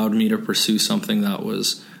decision allowed me to pursue something that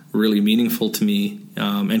was really meaningful to me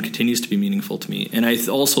and continues to be meaningful to me. And I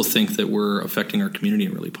also think that we're affecting our community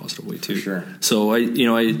in a really positive way too. For sure. So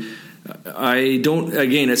I don't,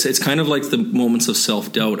 again, it's kind of like the moments of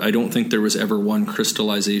self-doubt. I don't think there was ever one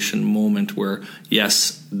crystallization moment where,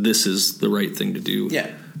 yes, this is the right thing to do. Yeah.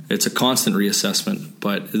 It's a constant reassessment,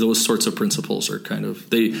 but those sorts of principles are kind of,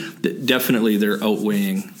 they're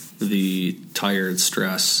outweighing the tired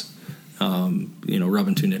stress,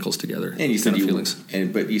 rubbing two nickels together. And you said feelings.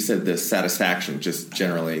 But you said the satisfaction just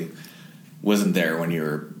generally wasn't there when you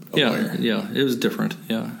were a lawyer. Yeah, it was different,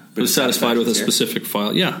 yeah. But I was satisfied with a specific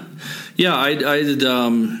file. Yeah.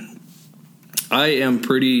 I am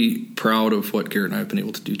pretty proud of what Garrett and I have been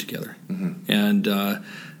able to do together, and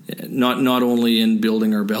not only in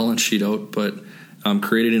building our balance sheet out, but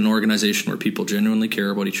creating an organization where people genuinely care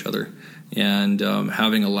about each other and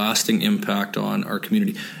having a lasting impact on our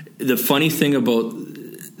community. The funny thing about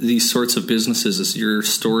these sorts of businesses is your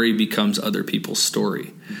story becomes other people's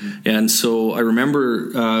story, and so I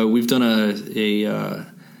remember we've done a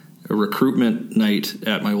recruitment night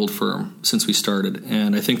at my old firm since we started,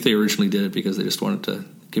 and I think they originally did it because they just wanted to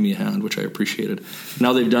give me a hand, which I appreciated.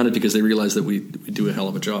 Now they've done it because they realize that we do a hell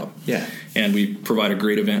of a job. Yeah. And we provide a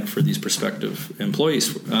great event for these prospective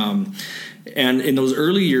employees. And in those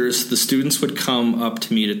early years, the students would come up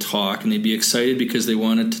to me to talk, and they'd be excited because they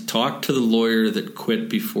wanted to talk to the lawyer that quit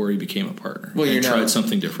before he became a partner. Well, and tried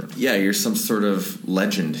something different. Yeah, you're some sort of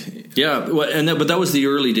legend. Yeah, but that was the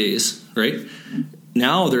early days, right?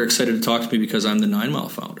 Now they're excited to talk to me because I'm the 9 Mile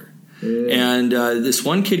founder. And this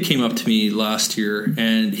one kid came up to me last year,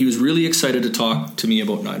 and he was really excited to talk to me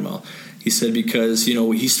about 9 Mile. He said because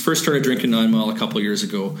he first started drinking 9 Mile a couple of years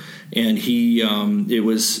ago, and it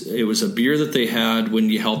was a beer that they had when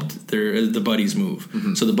you helped the buddies move.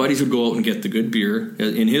 Mm-hmm. So the buddies would go out and get the good beer,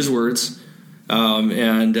 in his words,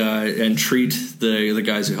 and treat the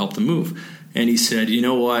guys who helped them move. And he said, you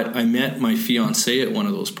know what, I met my fiance at one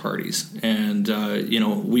of those parties, and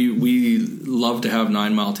we love to have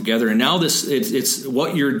 9 Mile together. And now it's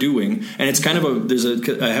what you're doing, and it's kind of there's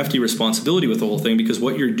a hefty responsibility with the whole thing, because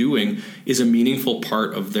what you're doing is a meaningful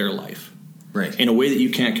part of their life, right? In a way that you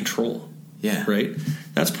can't control. Yeah, right.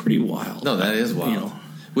 That's pretty wild. No, that is wild.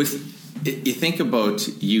 You think about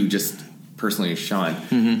you just personally, Sean.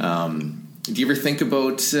 Mm-hmm. Do you ever think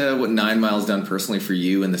about what 9 Mile's done personally for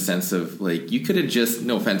you, in the sense of, like, you could have just,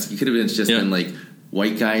 no offense, you could have been like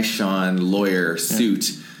white guy Sean, lawyer,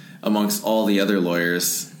 suit, amongst all the other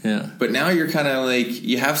lawyers. Yeah. But now you're kind of like,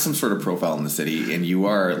 you have some sort of profile in the city, and you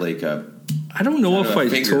are like I don't know if I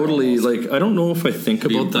totally almost. I don't know if I think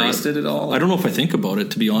have about that. It at all? I don't know if I think about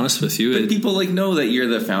it, to be honest with you. But people know that you're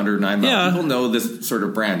the founder of 9 Mile. Yeah. People know this sort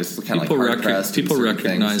of brand. It's kind of like hard pressed. People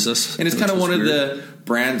recognize us, and it's kind of one of the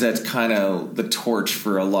brands that's kind of the torch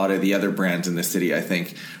for a lot of the other brands in the city, I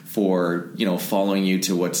think, for following you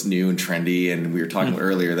to what's new and trendy. And we were talking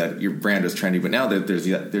earlier that your brand was trendy, but now that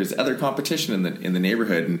there's other competition in the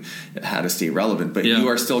neighborhood, and how to stay relevant. But you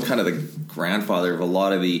are still kind of the grandfather of a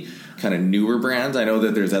lot of the kind of newer brands. I know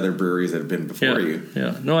that there's other breweries that have been before you.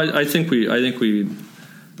 Yeah. No, I think we.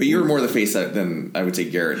 But you were more the face than I would say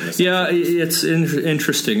Garrett. Yeah, it's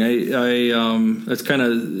interesting. I that's kind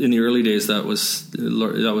of in the early days. That was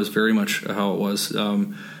very much how it was.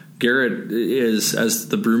 Garrett is, as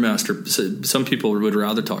the brewmaster, some people would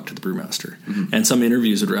rather talk to the brewmaster, and some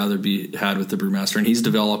interviews would rather be had with the brewmaster, and he's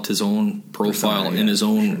developed his own profile in his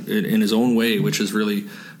own way, which has really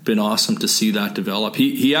been awesome to see that develop.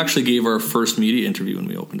 He actually gave our first media interview when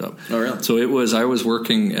we opened up. Oh, really? So I was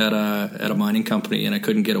working at a mining company, and I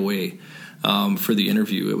couldn't get away for the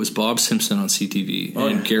interview. It was Bob Simpson on CTV,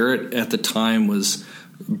 and Garrett at the time was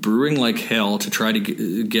brewing like hell to try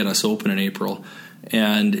to get us open in April.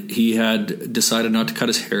 And he had decided not to cut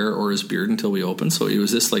his hair or his beard until we opened. So he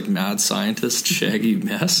was this like mad scientist, shaggy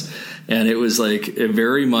mess. And it was like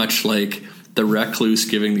very much like the recluse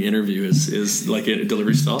giving the interview is like a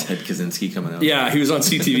delivery style. Ted Kaczynski coming out. Yeah, he was on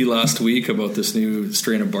CTV last week about this new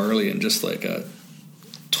strain of barley, and just like a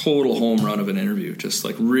total home run of an interview. Just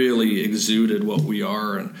like really exuded what we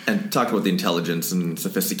are and talked about the intelligence and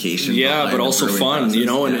sophistication. Yeah, but also fun, process. you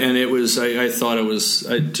know. And it was. I thought it was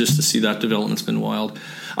just to see that development's been wild.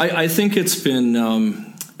 I think it's been.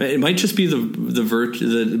 It might just be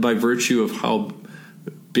by virtue of how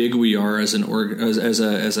big we are as as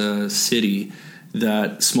a city,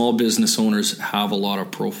 that small business owners have a lot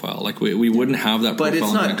of profile. Like we wouldn't have that profile. But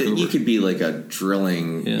it's not in Vancouver. that you could be like a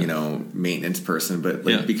drilling, maintenance person, but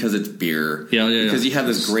like because it's beer. Because you have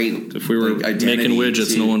this great. If we were making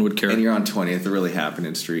widgets, no one would care. And you're on 20th, the really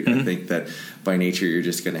happening street. I think that by nature you're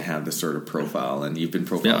just going to have this sort of profile, and you've been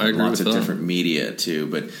profiled in lots of different media too.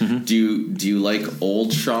 But do you like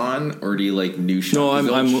old Sean or do you like new Sean?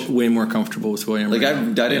 No, I'm way more comfortable with who I am. Like right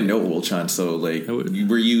I didn't know old Sean, so like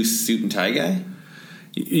were you suit and tie guy?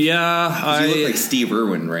 Yeah, you look like Steve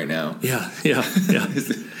Irwin right now. Yeah,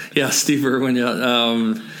 Steve Irwin.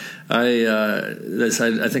 Yeah,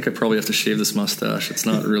 I think I probably have to shave this mustache. It's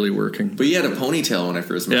not really working. But you had a ponytail when I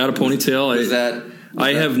first met you. I had a ponytail.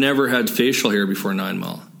 I have never had facial hair before 9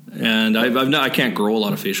 Mile. And I can't grow a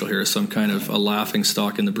lot of facial hair, so I'm kind of a laughing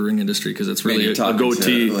stock in the brewing industry because it's really a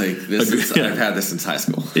goatee. I've had this since high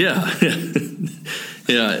school. Yeah.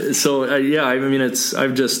 So I mean,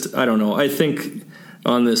 I don't know. I think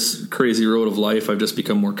on this crazy road of life, I've just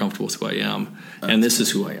become more comfortable with who I am, and this is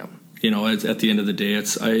who I am. You know, at the end of the day,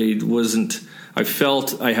 I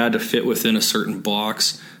felt I had to fit within a certain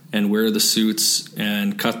box and wear the suits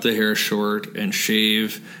and cut the hair short and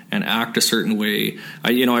shave and act a certain way. I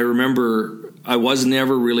remember I was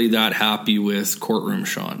never really that happy with courtroom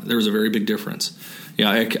Sean. There was a very big difference. Yeah,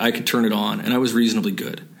 I could turn it on, and I was reasonably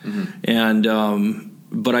good. And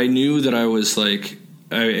but I knew that I was like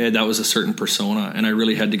that was a certain persona, and I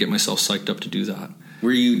really had to get myself psyched up to do that. Do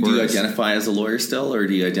you identify as a lawyer still, or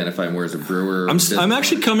do you identify more as a brewer? I'm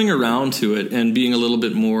actually coming around to it and being a little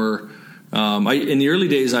bit more. In the early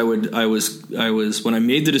days, I was when I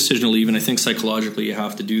made the decision to leave, and I think psychologically you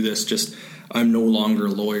have to do this. Just I'm no longer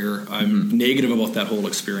a lawyer. I'm negative about that whole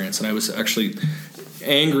experience, and I was actually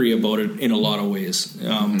angry about it in a lot of ways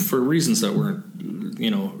for reasons that weren't,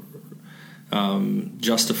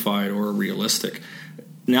 justified or realistic.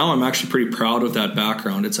 Now I'm actually pretty proud of that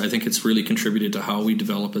background. I think it's really contributed to how we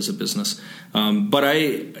develop as a business. But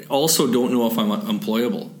I also don't know if I'm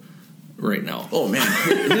employable right now. Oh man,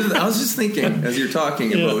 I was just thinking as you're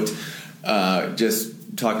talking about just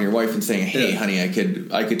talking to your wife and saying, "Hey, honey, I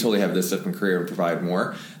could totally have this different career and provide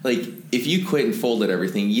more." Like if you quit and folded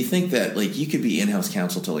everything, you think that like you could be in-house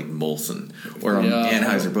counsel to like Molson or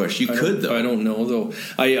Anheuser-Busch. You could though. I don't know though.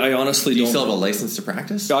 I honestly don't. Do you still have a license to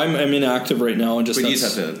practice? I'm inactive right now, and just but you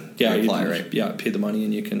just have to apply, right? Yeah, pay the money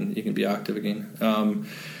and you can be active again.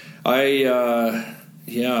 But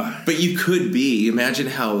you could be. Imagine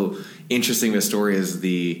how interesting the story is.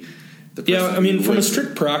 I mean, from a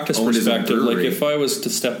strict practice perspective, like if I was to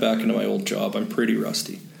step back into my old job, I'm pretty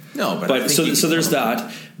rusty. No, but so there's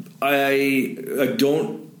that. I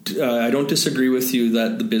don't disagree with you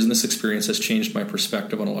that the business experience has changed my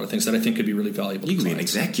perspective on a lot of things that I think could be really valuable. You can be an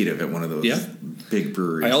executive at one of those big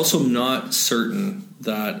breweries. I also am not certain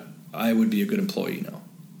that I would be a good employee now.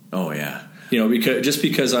 Oh yeah,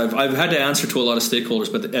 because I've had to answer to a lot of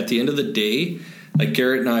stakeholders, but at the end of the day, like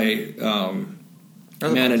Garrett and I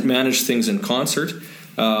manage things in concert,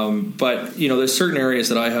 but there's certain areas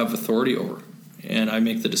that I have authority over, and I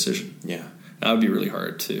make the decision. Yeah, that would be really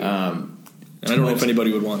hard to. And I don't know if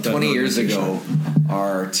anybody would want that. 20 years ago,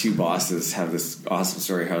 our two bosses have this awesome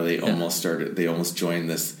story how they almost joined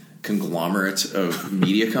this conglomerate of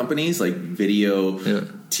media companies like video,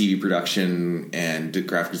 TV production, and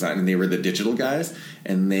graphic design, and they were the digital guys,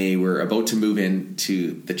 and they were about to move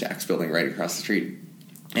into the Jack's building right across the street.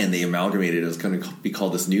 And they amalgamated. It was going to be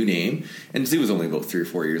called this new name. And Zoo was only about 3 or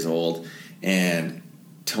 4 years old. And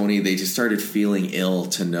Tony, they just started feeling ill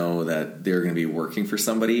to know that they were going to be working for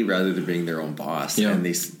somebody rather than being their own boss. Yeah.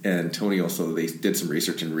 And Tony also, they did some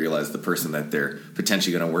research and realized the person that they're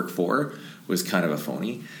potentially going to work for was kind of a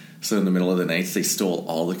phony. So in the middle of the night, they stole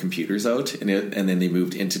all the computers out, and then they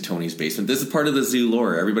moved into Tony's basement. This is part of the Zoo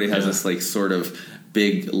lore. Everybody has this like sort of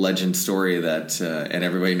big legend story that, and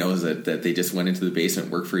everybody knows that they just went into the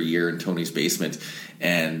basement, worked for a year in Tony's basement,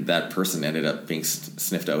 and that person ended up being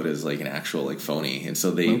sniffed out as like an actual like phony. And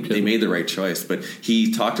so they made the right choice. But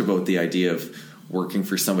he talked about the idea of working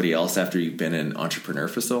for somebody else after you've been an entrepreneur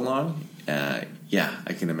for so long.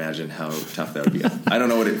 I can imagine how tough that would be. I don't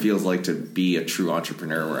know what it feels like to be a true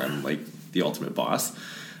entrepreneur where I'm like the ultimate boss.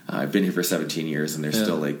 I've been here for 17 years and there's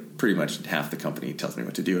still like pretty much half the company tells me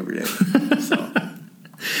what to do every day. So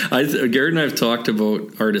Garrett and I have talked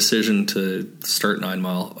about our decision to start 9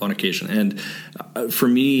 Mile on occasion. And for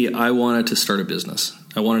me, I wanted to start a business.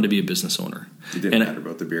 I wanted to be a business owner. It didn't matter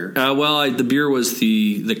about the beer? The beer was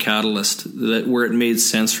the catalyst where it made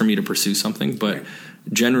sense for me to pursue something. But right.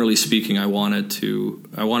 Generally speaking, I wanted to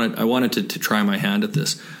try my hand at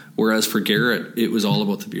this. Whereas for Garrett, it was all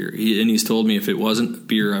about the beer. He's told me if it wasn't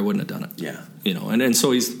beer, I wouldn't have done it. Yeah. And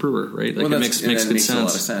so he's the brewer, right? Like, well, it makes good sense. A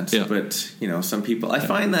lot of sense. Yeah. But, some people, I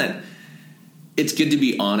find that it's good to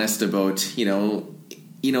be honest about,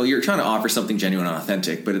 you're trying to offer something genuine and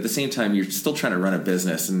authentic, but at the same time, you're still trying to run a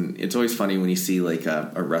business. And it's always funny when you see like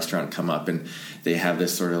a restaurant come up and they have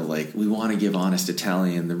this sort of like, we want to give honest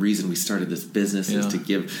Italian. The reason we started this business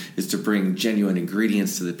is to bring genuine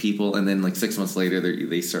ingredients to the people. And then like 6 months later,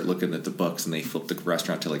 they start looking at the books and they flip the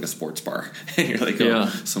restaurant to like a sports bar. And you're like,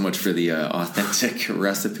 so much for the authentic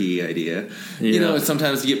recipe idea. Yeah.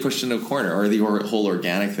 Sometimes you get pushed into a corner, or the whole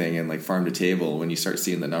organic thing and like farm to table. When you start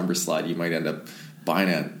seeing the numbers slide, you might end up buying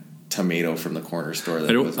a tomato from the corner store.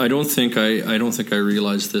 I don't think I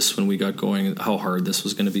realized this when we got going, how hard this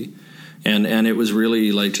was going to be, and it was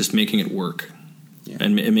really like just making it work,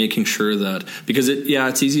 and making sure that, because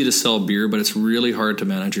it's easy to sell beer, but it's really hard to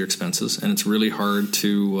manage your expenses, and it's really hard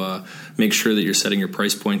to make sure that you're setting your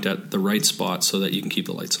price point at the right spot so that you can keep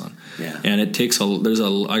the lights on. Yeah. And it takes I got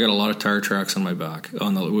a lot of tire tracks on my back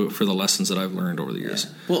for the lessons that I've learned over the years.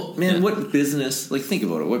 Yeah. Well, man, what business? Like, think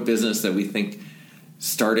about it. What business that we think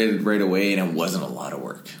started right away and it wasn't a lot of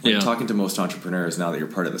work. Talking to most entrepreneurs now that you're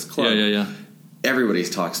part of this club, everybody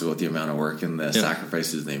talks about the amount of work and the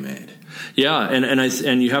sacrifices they made. Yeah,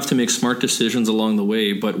 and you have to make smart decisions along the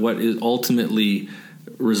way. But what ultimately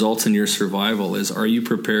results in your survival is, are you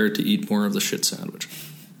prepared to eat more of the shit sandwich?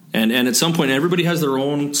 And at some point, everybody has their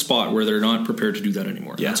own spot where they're not prepared to do that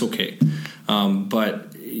anymore. Yeah. That's okay.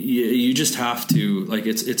 But you just have to, like,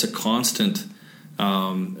 it's a constant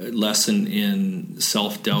lesson in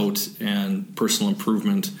self-doubt and personal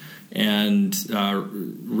improvement and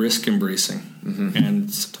risk embracing. Mm-hmm.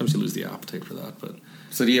 And sometimes you lose the appetite for that. But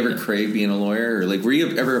so do you ever crave being a lawyer? Or like, were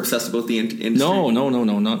you ever obsessed about the industry? No.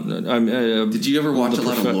 Not. Did you ever watch a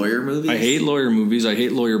lot of lawyer movies? I hate lawyer movies. I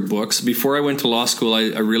hate lawyer books. Before I went to law school,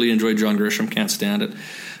 I really enjoyed John Grisham. Can't stand it.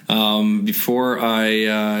 Before I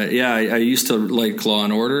used to like Law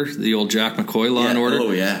and Order, the old Jack McCoy Law and Order.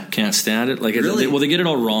 Oh yeah, can't stand it. Like, really? They get it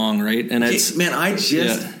all wrong, right? And I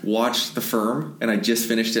just watched The Firm, and I just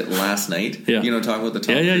finished it last night. Yeah. Talking about the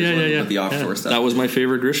Tom Cruise one, the offshore stuff. That was my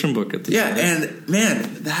favorite Grisham book at the time. And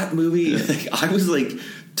man, that movie, I was like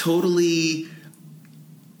totally.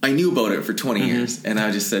 I knew about it for 20 years, and I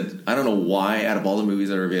just said, I don't know why, out of all the movies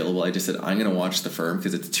that are available, I just said, I'm going to watch The Firm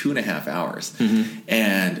because it's 2.5 hours. Mm-hmm.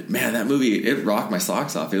 And man, that movie, it rocked my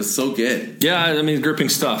socks off. It was so good. Yeah, I mean, gripping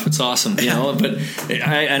stuff. It's awesome, but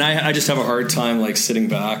I just have a hard time like sitting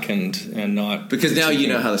back and not, because now you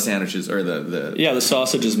know how the sandwiches or the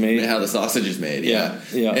sausage is made. How the sausage is made. Yeah.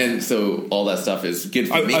 And so all that stuff is good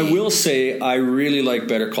for me. I will say I really like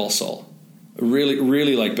Better Call Saul.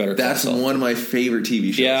 Really like Better Call Saul. That's one of my favorite TV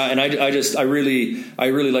shows. Yeah, and I really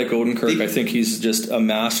like Odenkirk. I think he's just a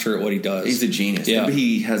master at what he does. He's a genius. Yeah.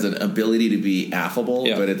 He has an ability to be affable,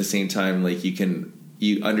 but at the same time, like,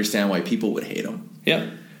 you understand why people would hate him.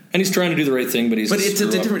 Yeah. And he's trying to do the right thing, but it's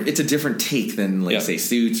a different take than say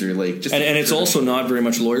Suits or like just and it's also not very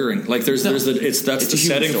much lawyering. Like that's the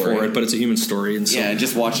setting for it, but it's a human story. And so, and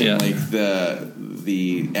just watching like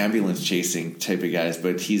the ambulance chasing type of guys,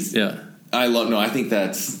 but he's I think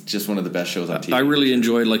that's just one of the best shows on TV. I really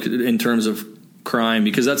enjoyed, like, in terms of crime,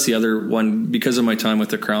 because that's the other one. Because of my time with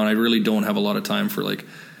The Crown, I really don't have a lot of time for like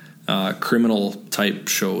criminal type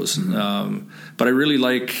shows. Mm-hmm. But I really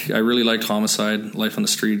liked Homicide, Life on the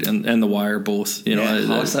Street, and The Wire, both.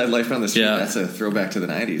 Homicide, Life on the Street. That's a throwback to the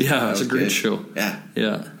 90s. Yeah, it's a great show.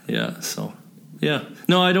 Yeah. So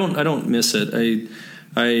no, I don't miss it.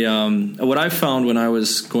 What I found when I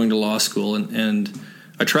was going to law school, and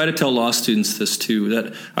I try to tell law students this too,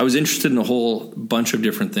 that I was interested in a whole bunch of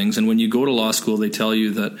different things. And when you go to law school, they tell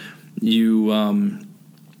you that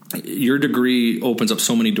your degree opens up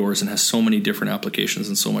so many doors and has so many different applications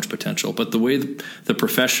and so much potential. But the way the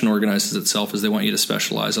profession organizes itself is they want you to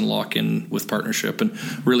specialize and lock in with partnership and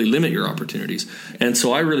really limit your opportunities. And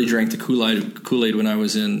so I really drank the Kool-Aid when I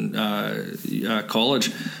was in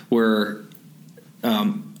college, where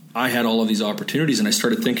I had all of these opportunities, and I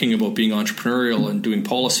started thinking about being entrepreneurial and doing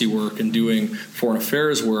policy work and doing foreign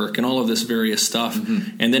affairs work and all of this various stuff.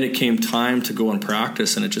 Mm-hmm. And then it came time to go and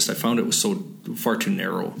practice, and I found it was far too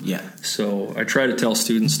narrow. Yeah. So I try to tell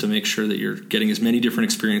students to make sure that you're getting as many different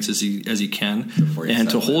experiences as you can, and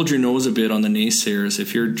to hold your nose a bit on the naysayers.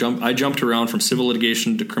 If I jumped around from civil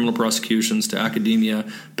litigation to criminal prosecutions to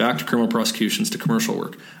academia, back to criminal prosecutions to commercial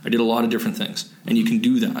work. I did a lot of different things, and you can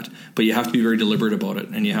do that, but you have to be very deliberate about it,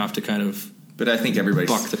 and you have to kind of. But I think everybody's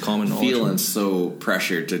buck the common knowledge. Feeling so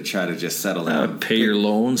pressured to try to just settle down. Pay your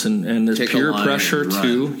loans, and there's peer pressure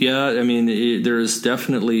too. Yeah, I mean, there is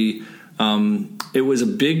definitely. It was a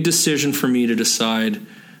big decision for me to decide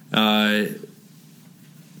to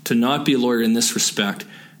not be a lawyer in this respect.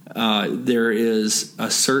 There is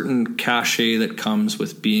a certain cachet that comes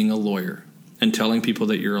with being a lawyer and telling people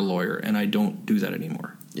that you're a lawyer, and I don't do that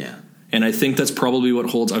anymore. Yeah, and I think that's probably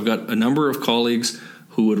what holds. I've got a number of colleagues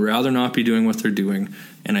who would rather not be doing what they're doing.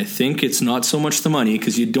 And I think it's not so much the money,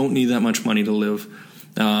 because you don't need that much money to live.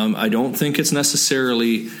 I don't think it's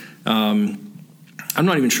necessarily, I'm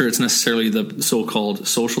not even sure it's necessarily the so-called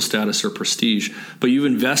social status or prestige, but you've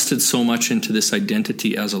invested so much into this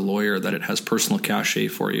identity as a lawyer that it has personal cachet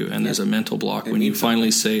for you. And there's a mental block when you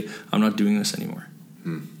finally say, I'm not doing this anymore.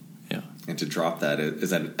 Yeah. And to drop that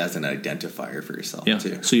as an identifier for yourself,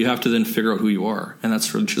 too. So you have to then figure out who you are, and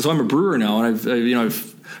that's really true. So I'm a brewer now, and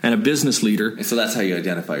I've and a business leader. And so that's how you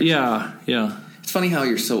identify yourself. Yeah. It's funny how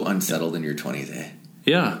you're so unsettled in your 20s, eh?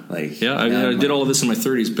 Yeah. I did all of this in my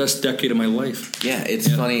 30s. Best decade of my life. Yeah, it's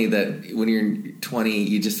funny that when you're 20,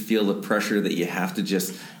 you just feel the pressure that you have to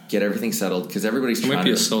just get everything settled, because everybody's trying to... It might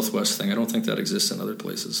be a Southwest thing. I don't think that exists in other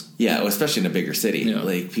places. Yeah, well, especially in a bigger city. Yeah.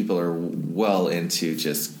 Like, people are well into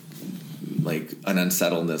just... like an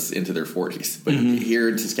unsettledness into their 40s. But here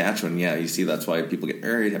in Saskatchewan, you see that's why people get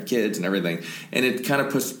married, have kids and everything. And it kind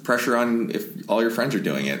of puts pressure on if all your friends are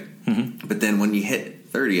doing it. But then when you hit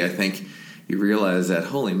 30, I think you realize that,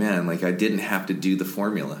 holy man, like, I didn't have to do the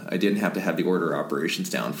formula. I didn't have to have the order of operations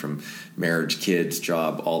down from marriage, kids,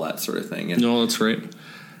 job, all that sort of thing. And no, that's right.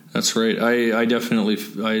 That's right. I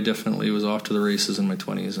definitely was off to the races in my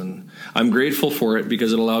 20s, and I'm grateful for it,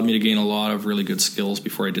 because it allowed me to gain a lot of really good skills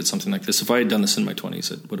before I did something like this. If I had done this in my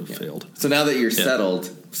 20s, it would have failed. So now that you're settled,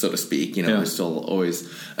 so to speak, there's still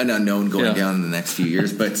always an unknown going down in the next few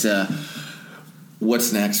years, but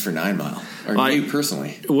what's next for 9 Mile? Or you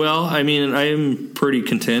personally? Well, I mean, I'm pretty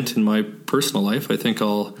content in my personal life. I think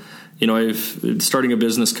I've starting a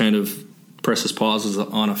business kind of presses pauses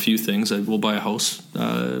on a few things. I will buy a house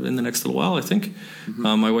in the next little while, I think.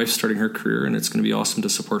 My wife's starting her career, and it's going to be awesome to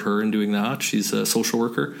support her in doing that. She's a social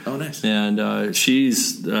worker. Oh, nice. And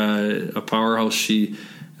she's a powerhouse. She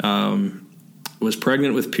was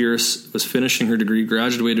pregnant with Pierce, was finishing her degree,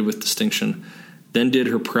 graduated with distinction, then did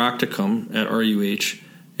her practicum at RUH,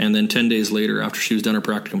 and then 10 days later, after she was done her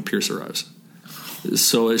practicum, Pierce arrives.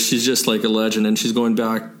 So she's just like a legend, and she's going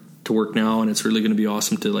back to work now, and it's really going to be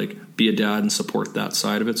awesome to be a dad and support that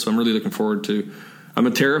side of it. So I'm really looking forward to.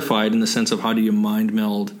 I'm terrified in the sense of how do you mind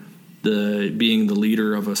meld being the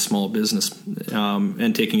leader of a small business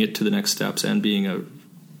and taking it to the next steps, and being a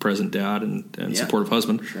present dad and supportive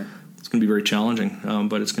husband. Sure. It's going to be very challenging,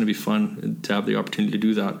 but it's going to be fun to have the opportunity to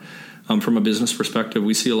do that. From a business perspective,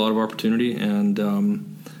 we see a lot of opportunity, and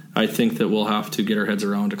I think that we'll have to get our heads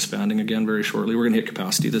around expanding again very shortly. We're going to hit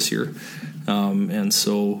capacity this year. And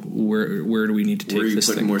so where do we need to take this thing? Where are you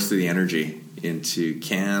putting most of the energy? Into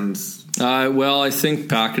cans? Well, I think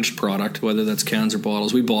packaged product, whether that's cans or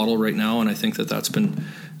bottles. We bottle right now, and I think that that's been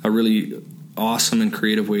a really awesome and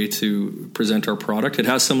creative way to present our product. It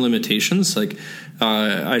has some limitations.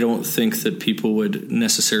 I don't think that people would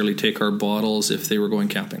necessarily take our bottles if they were going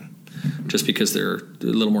camping, just because they're a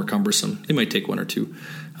little more cumbersome. They might take one or two.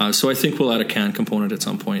 So I think we'll add a can component at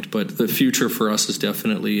some point, but the future for us is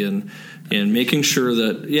definitely in making sure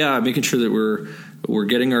that we're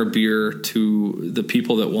getting our beer to the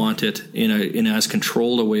people that want it in as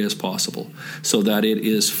controlled a way as possible, so that it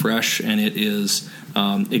is fresh and it is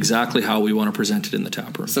exactly how we want to present it in the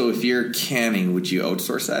tap room. So if you're canning, would you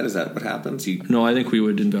outsource that? Is that what happens? No, I think we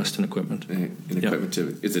would invest in equipment.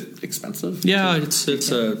 Is it expensive? Yeah, it's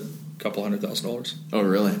a couple $100,000. Oh,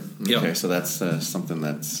 really? Yeah. Okay, so that's something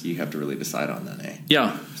that's you have to really decide on then, eh?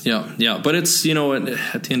 Yeah. But it's,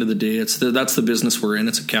 at the end of the day, that's the business we're in.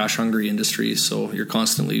 It's a cash hungry industry, so you're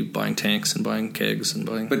constantly buying tanks and buying kegs and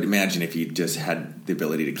buying. But imagine if you just had the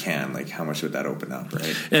ability to can, how much would that open up,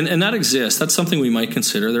 right? And that exists. That's something we might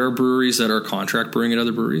consider. There are breweries that are contract brewing at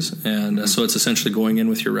other breweries, and so it's essentially going in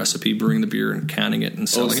with your recipe, brewing the beer and canning it and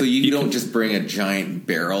selling it. So you don't just bring a giant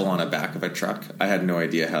barrel on the back of a truck? I had no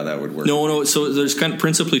idea how that would work. No. So there's kind of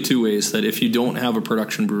principally two ways that if you don't have a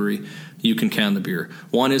production brewery, you can can the beer.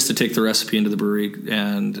 One is to take the recipe into the brewery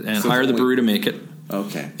and hire the brewery to make it.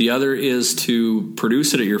 Okay. The other is to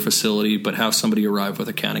produce it at your facility, but have somebody arrive with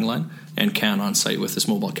a canning line and can on site with this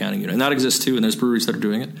mobile canning unit. And that exists too, and there's breweries that are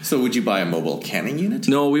doing it. So would you buy a mobile canning unit?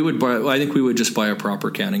 No, we would buy. I think we would just buy a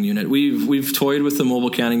proper canning unit. We've toyed with the mobile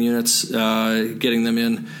canning units, getting them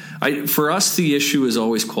in. For us, the issue is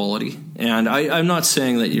always quality, and I'm not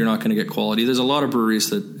saying that you're not going to get quality. There's a lot of breweries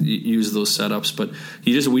that use those setups, but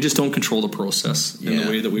we just don't control the process in the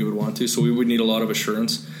way that we would want to. So we would need a lot of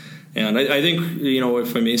assurance. And I think,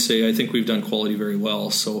 if I may say, I think we've done quality very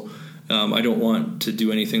well. So I don't want to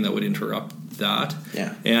do anything that would interrupt that.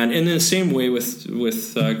 Yeah. And in the same way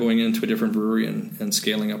with going into a different brewery and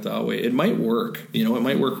scaling up that way, it might work. It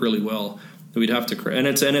might work really well. We'd have to, and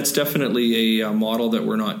it's definitely a model that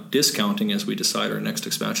we're not discounting as we decide our next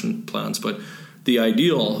expansion plans. But the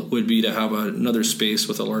ideal would be to have another space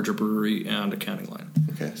with a larger brewery and a canning line.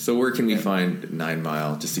 Okay, so where can we find 9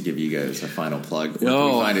 Mile? Just to give you guys a final plug, where can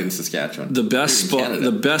we find it in Saskatchewan? The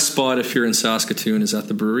best spot if you're in Saskatoon is at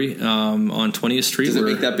the brewery on 20th Street. Does it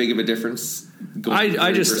make that big of a difference?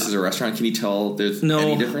 Versus a restaurant, can you tell there's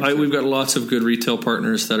any difference? We've got lots of good retail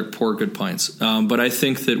partners that pour good pints, but I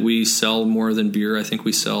think that we sell more than beer. I think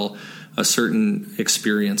we sell a certain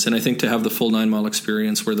experience, and I think to have the full 9 Mile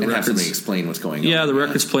experience where the records have somebody explain what's going on. Yeah, the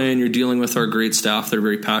records playing. You're dealing with our great staff. They're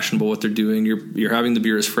very passionate about what they're doing. You're having the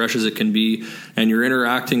beer as fresh as it can be, and you're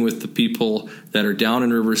interacting with the people that are down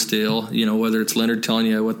in Riversdale. Whether it's Leonard telling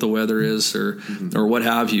you what the weather is or what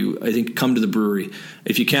have you. I think come to the brewery.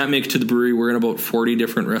 If you can't make it to the brewery, we're in about 40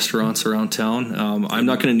 different restaurants around town. I'm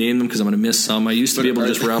not going to name them because I'm going to miss some. I used to be able to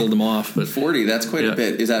just rattle them off. But 40, that's quite a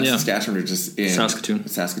bit. Is that Saskatchewan or just in Saskatoon?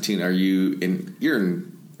 Saskatoon. You're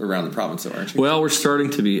in around the province, though, aren't you? Well, we're starting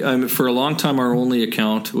to be. For a long time, our only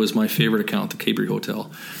account was my favorite account, the Cabery Hotel.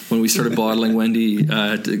 When we started bottling, Wendy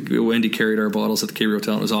carried our bottles at the Cabery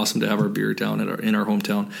Hotel. It was awesome to have our beer down in our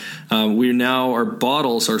hometown. Our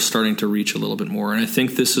bottles are starting to reach a little bit more, and I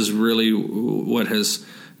think this is really what has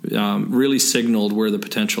really signaled where the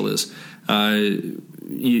potential is.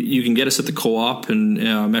 You can get us at the Co-op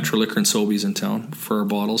and Metro Liquor and Sobeys in town for our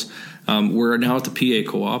bottles. We're now at the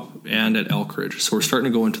PA Co-op and at Elkridge, so we're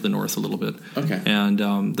starting to go into the north a little bit. Okay,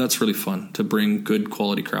 and that's really fun to bring good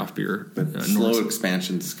quality craft beer. But slow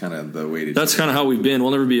expansion's kind of the way to. That's kind of how we've been.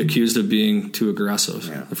 We'll never be accused of being too aggressive,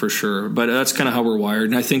 for sure. But that's kind of how we're wired,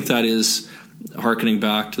 and I think that is hearkening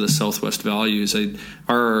back to the Southwest values.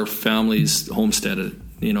 Our families homesteaded,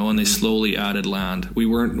 and they slowly added land. We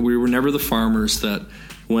were never the farmers that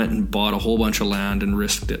went and bought a whole bunch of land and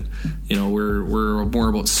risked it. We're more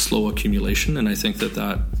about slow accumulation, and I think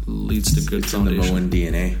that leads to good foundation. It's in the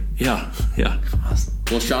Moen DNA. Yeah. Awesome.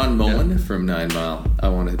 Well, Sean Moen from 9 Mile, I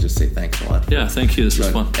want to just say thanks a lot. Yeah, thank you. This was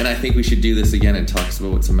fun. And I think we should do this again and talk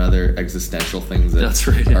about some other existential things that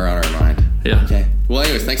are on our mind. Yeah. Okay. Well,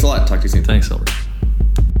 anyways, thanks a lot. Talk to you soon. Thanks, Albert.